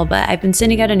know at all. But I've been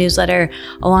sending out a newsletter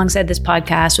alongside this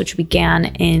podcast, which began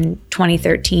in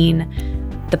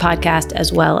 2013, the podcast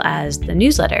as well as the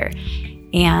newsletter.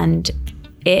 And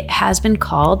it has been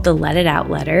called the Let It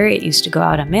Out letter. It used to go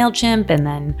out on MailChimp, and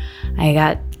then I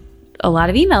got a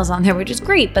lot of emails on there, which is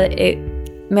great, but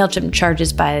MailChimp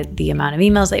charges by the amount of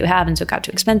emails that you have, and so it got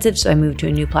too expensive. So I moved to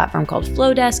a new platform called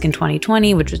Flowdesk in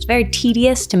 2020, which was very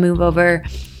tedious to move over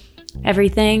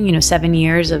everything, 7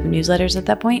 years of newsletters at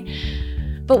that point.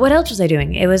 But what else was I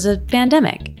doing? It was a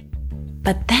pandemic.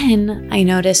 But then I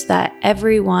noticed that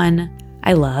everyone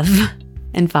I love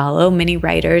and follow, many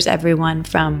writers, everyone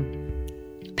from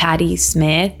Patti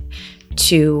Smith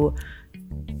to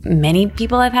many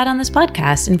people I've had on this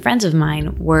podcast and friends of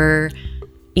mine, were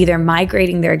either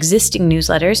migrating their existing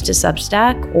newsletters to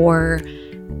Substack, or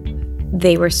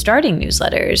they were starting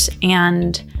newsletters.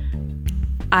 And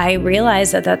I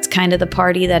realized that that's kind of the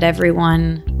party that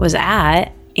everyone was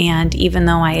at. And even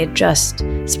though I had just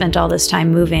spent all this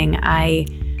time moving, I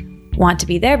want to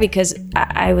be there because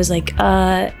I was like,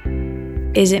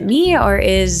 is it me, or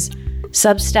is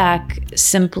Substack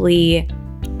simply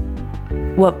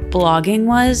what blogging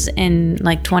was in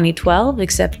like 2012,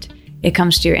 except it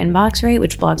comes to your inbox, right?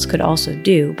 Which blogs could also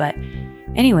do. But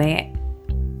anyway,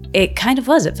 it kind of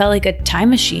was. It felt like a time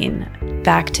machine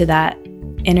back to that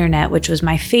internet, which was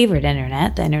my favorite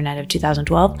internet, the internet of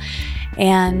 2012.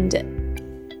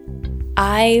 And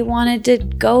I wanted to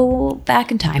go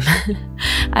back in time.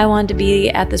 I wanted to be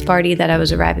at this party that I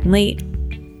was arriving late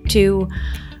to,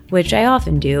 which I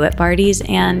often do at parties.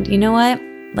 And you know what?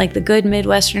 Like the good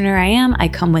Midwesterner I am, I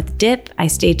come with dip. I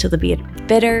stay till the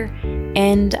bitter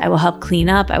end. I will help clean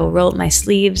up. I will roll up my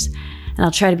sleeves, and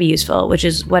I'll try to be useful, which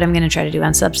is what I'm going to try to do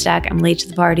on Substack. I'm late to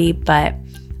the party, but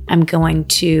I'm going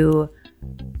to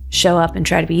show up and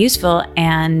try to be useful.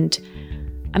 And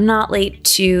I'm not late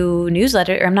to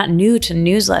newsletter, or I'm not new to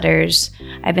newsletters.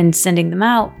 I've been sending them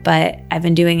out, but I've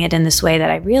been doing it in this way that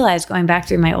I realized going back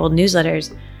through my old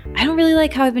newsletters, I don't really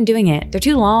like how I've been doing it. They're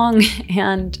too long,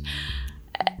 and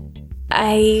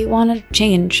I want to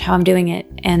change how I'm doing it.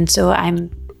 And so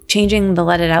I'm changing the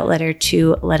Let It Out letter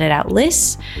to Let It Out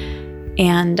lists.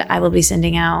 And I will be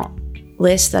sending out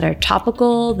lists that are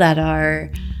topical, that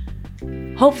are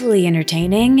hopefully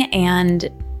entertaining. And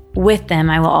with them,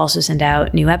 I will also send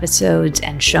out new episodes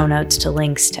and show notes to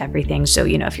links to everything. So,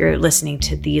 if you're listening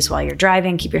to these while you're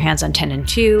driving, keep your hands on 10 and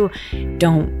 2.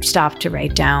 Don't stop to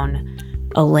write down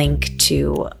a link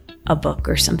to a book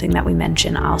or something that we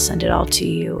mention. I'll send it all to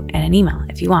you in an email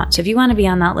if you want. So if you want to be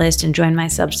on that list and join my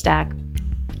Substack,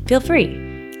 feel free.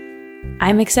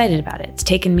 I'm excited about it. It's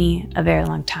taken me a very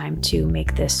long time to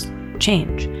make this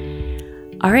change.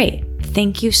 All right.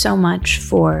 Thank you so much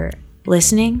for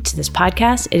listening to this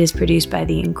podcast. It is produced by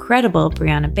the incredible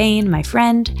Brianna Bain, my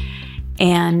friend,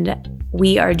 and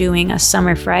we are doing a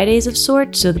Summer Fridays of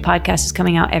sorts. So the podcast is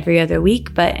coming out every other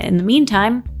week. But in the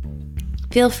meantime,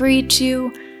 feel free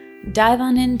to dive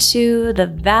on into the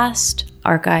vast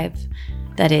archive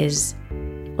that is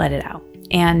Let It Out.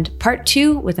 And part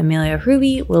 2 with Amelia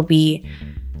Hruby will be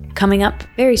coming up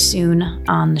very soon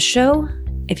on the show.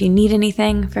 If you need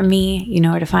anything from me, you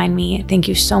know where to find me. Thank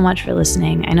you so much for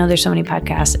listening. I know there's so many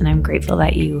podcasts, and I'm grateful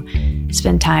that you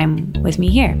spend time with me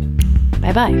here.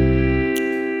 Bye-bye.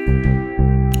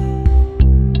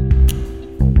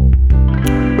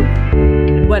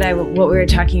 What we were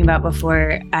talking about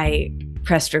before I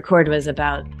pressed record was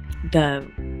about the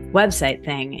website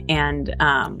thing. And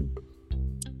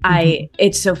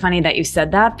it's so funny that you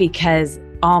said that, because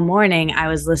all morning I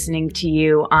was listening to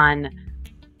you on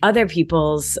other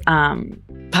people's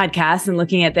podcasts and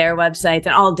looking at their websites,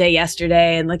 and all day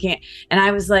yesterday and and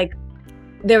I was like,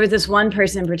 there was this one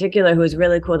person in particular who was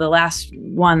really cool, the last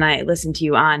one I listened to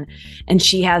you on, and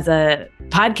she has a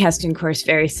podcasting course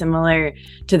very similar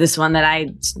to this one that I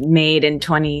made in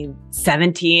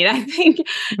 2017, I think.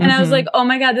 And I was like, oh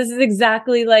my God, this is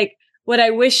exactly like what I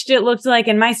wished it looked like.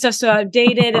 And my stuff's so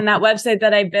outdated. And that website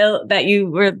that I built, that you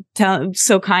were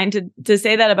so kind to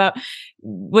say that about,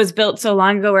 was built so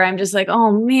long ago, where I'm just like,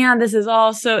 oh man, this is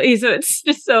all so easy. So it's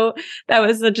just that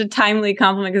was such a timely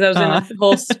compliment, because I was in a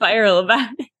whole spiral about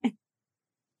it.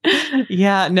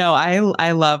 Yeah, no,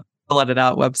 I love the Let It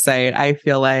Out website. I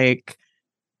feel like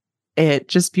it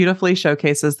just beautifully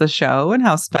showcases the show and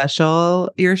how special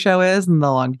your show is and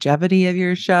the longevity of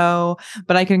your show.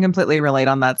 But I can completely relate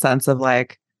on that sense of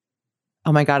like,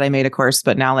 oh my God, I made a course,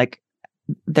 but now like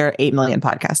there are 8 million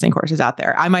podcasting courses out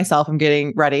there. I myself am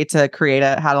getting ready to create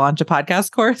a how to launch a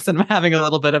podcast course, and I'm having a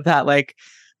little bit of that, like,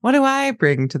 what do I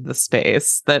bring to the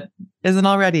space that isn't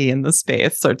already in the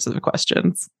space sorts of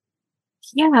questions.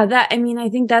 Yeah, I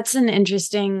think that's an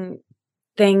interesting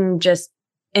thing,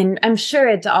 and I'm sure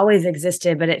it's always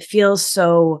existed, but it feels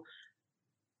so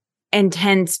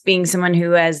intense being someone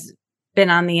who has been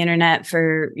on the internet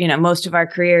for, most of our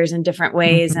careers in different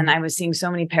ways. And I was seeing so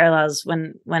many parallels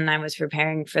when I was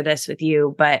preparing for this with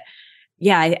you. But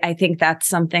yeah, I think that's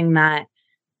something that,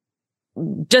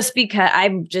 just because I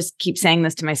just keep saying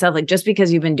this to myself, like, just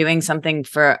because you've been doing something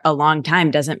for a long time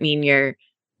doesn't mean you're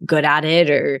good at it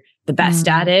or the best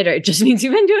at it, or it just means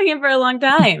you've been doing it for a long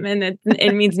time, and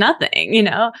it means nothing,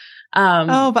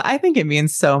 But I think it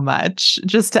means so much.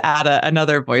 Just to add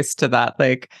another voice to that,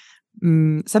 like,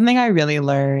 something I really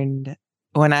learned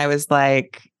when I was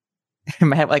like, in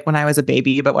my head, like when I was a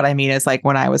baby, but what I mean is like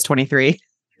when I was 23,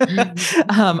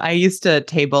 I used to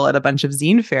table at a bunch of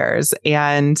zine fairs.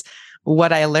 And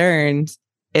what I learned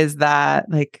is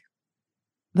that like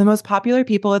the most popular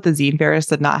people at the zine fairs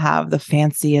did not have the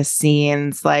fanciest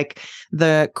scenes, like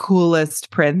the coolest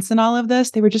prints and all of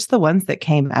this. They were just the ones that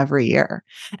came every year.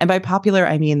 And by popular,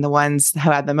 I mean the ones who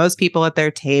had the most people at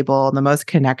their table, the most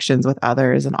connections with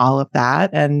others, and all of that.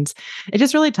 And it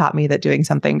just really taught me that doing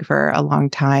something for a long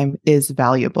time is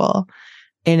valuable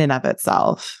in and of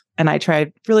itself. And I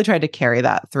really tried to carry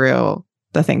that through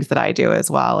the things that I do as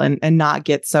well, and not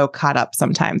get so caught up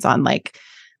sometimes on like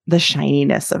the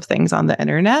shininess of things on the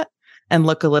internet, and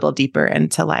look a little deeper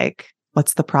into like,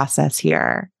 what's the process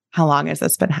here? How long has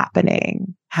this been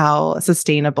happening? How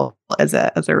sustainable is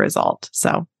it as a result?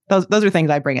 So those are things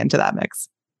I bring into that mix.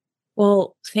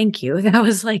 Well, thank you. That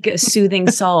was like a soothing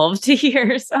solve to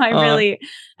hear. So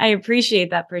I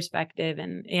appreciate that perspective.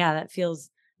 And yeah, that feels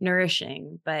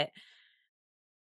nourishing. But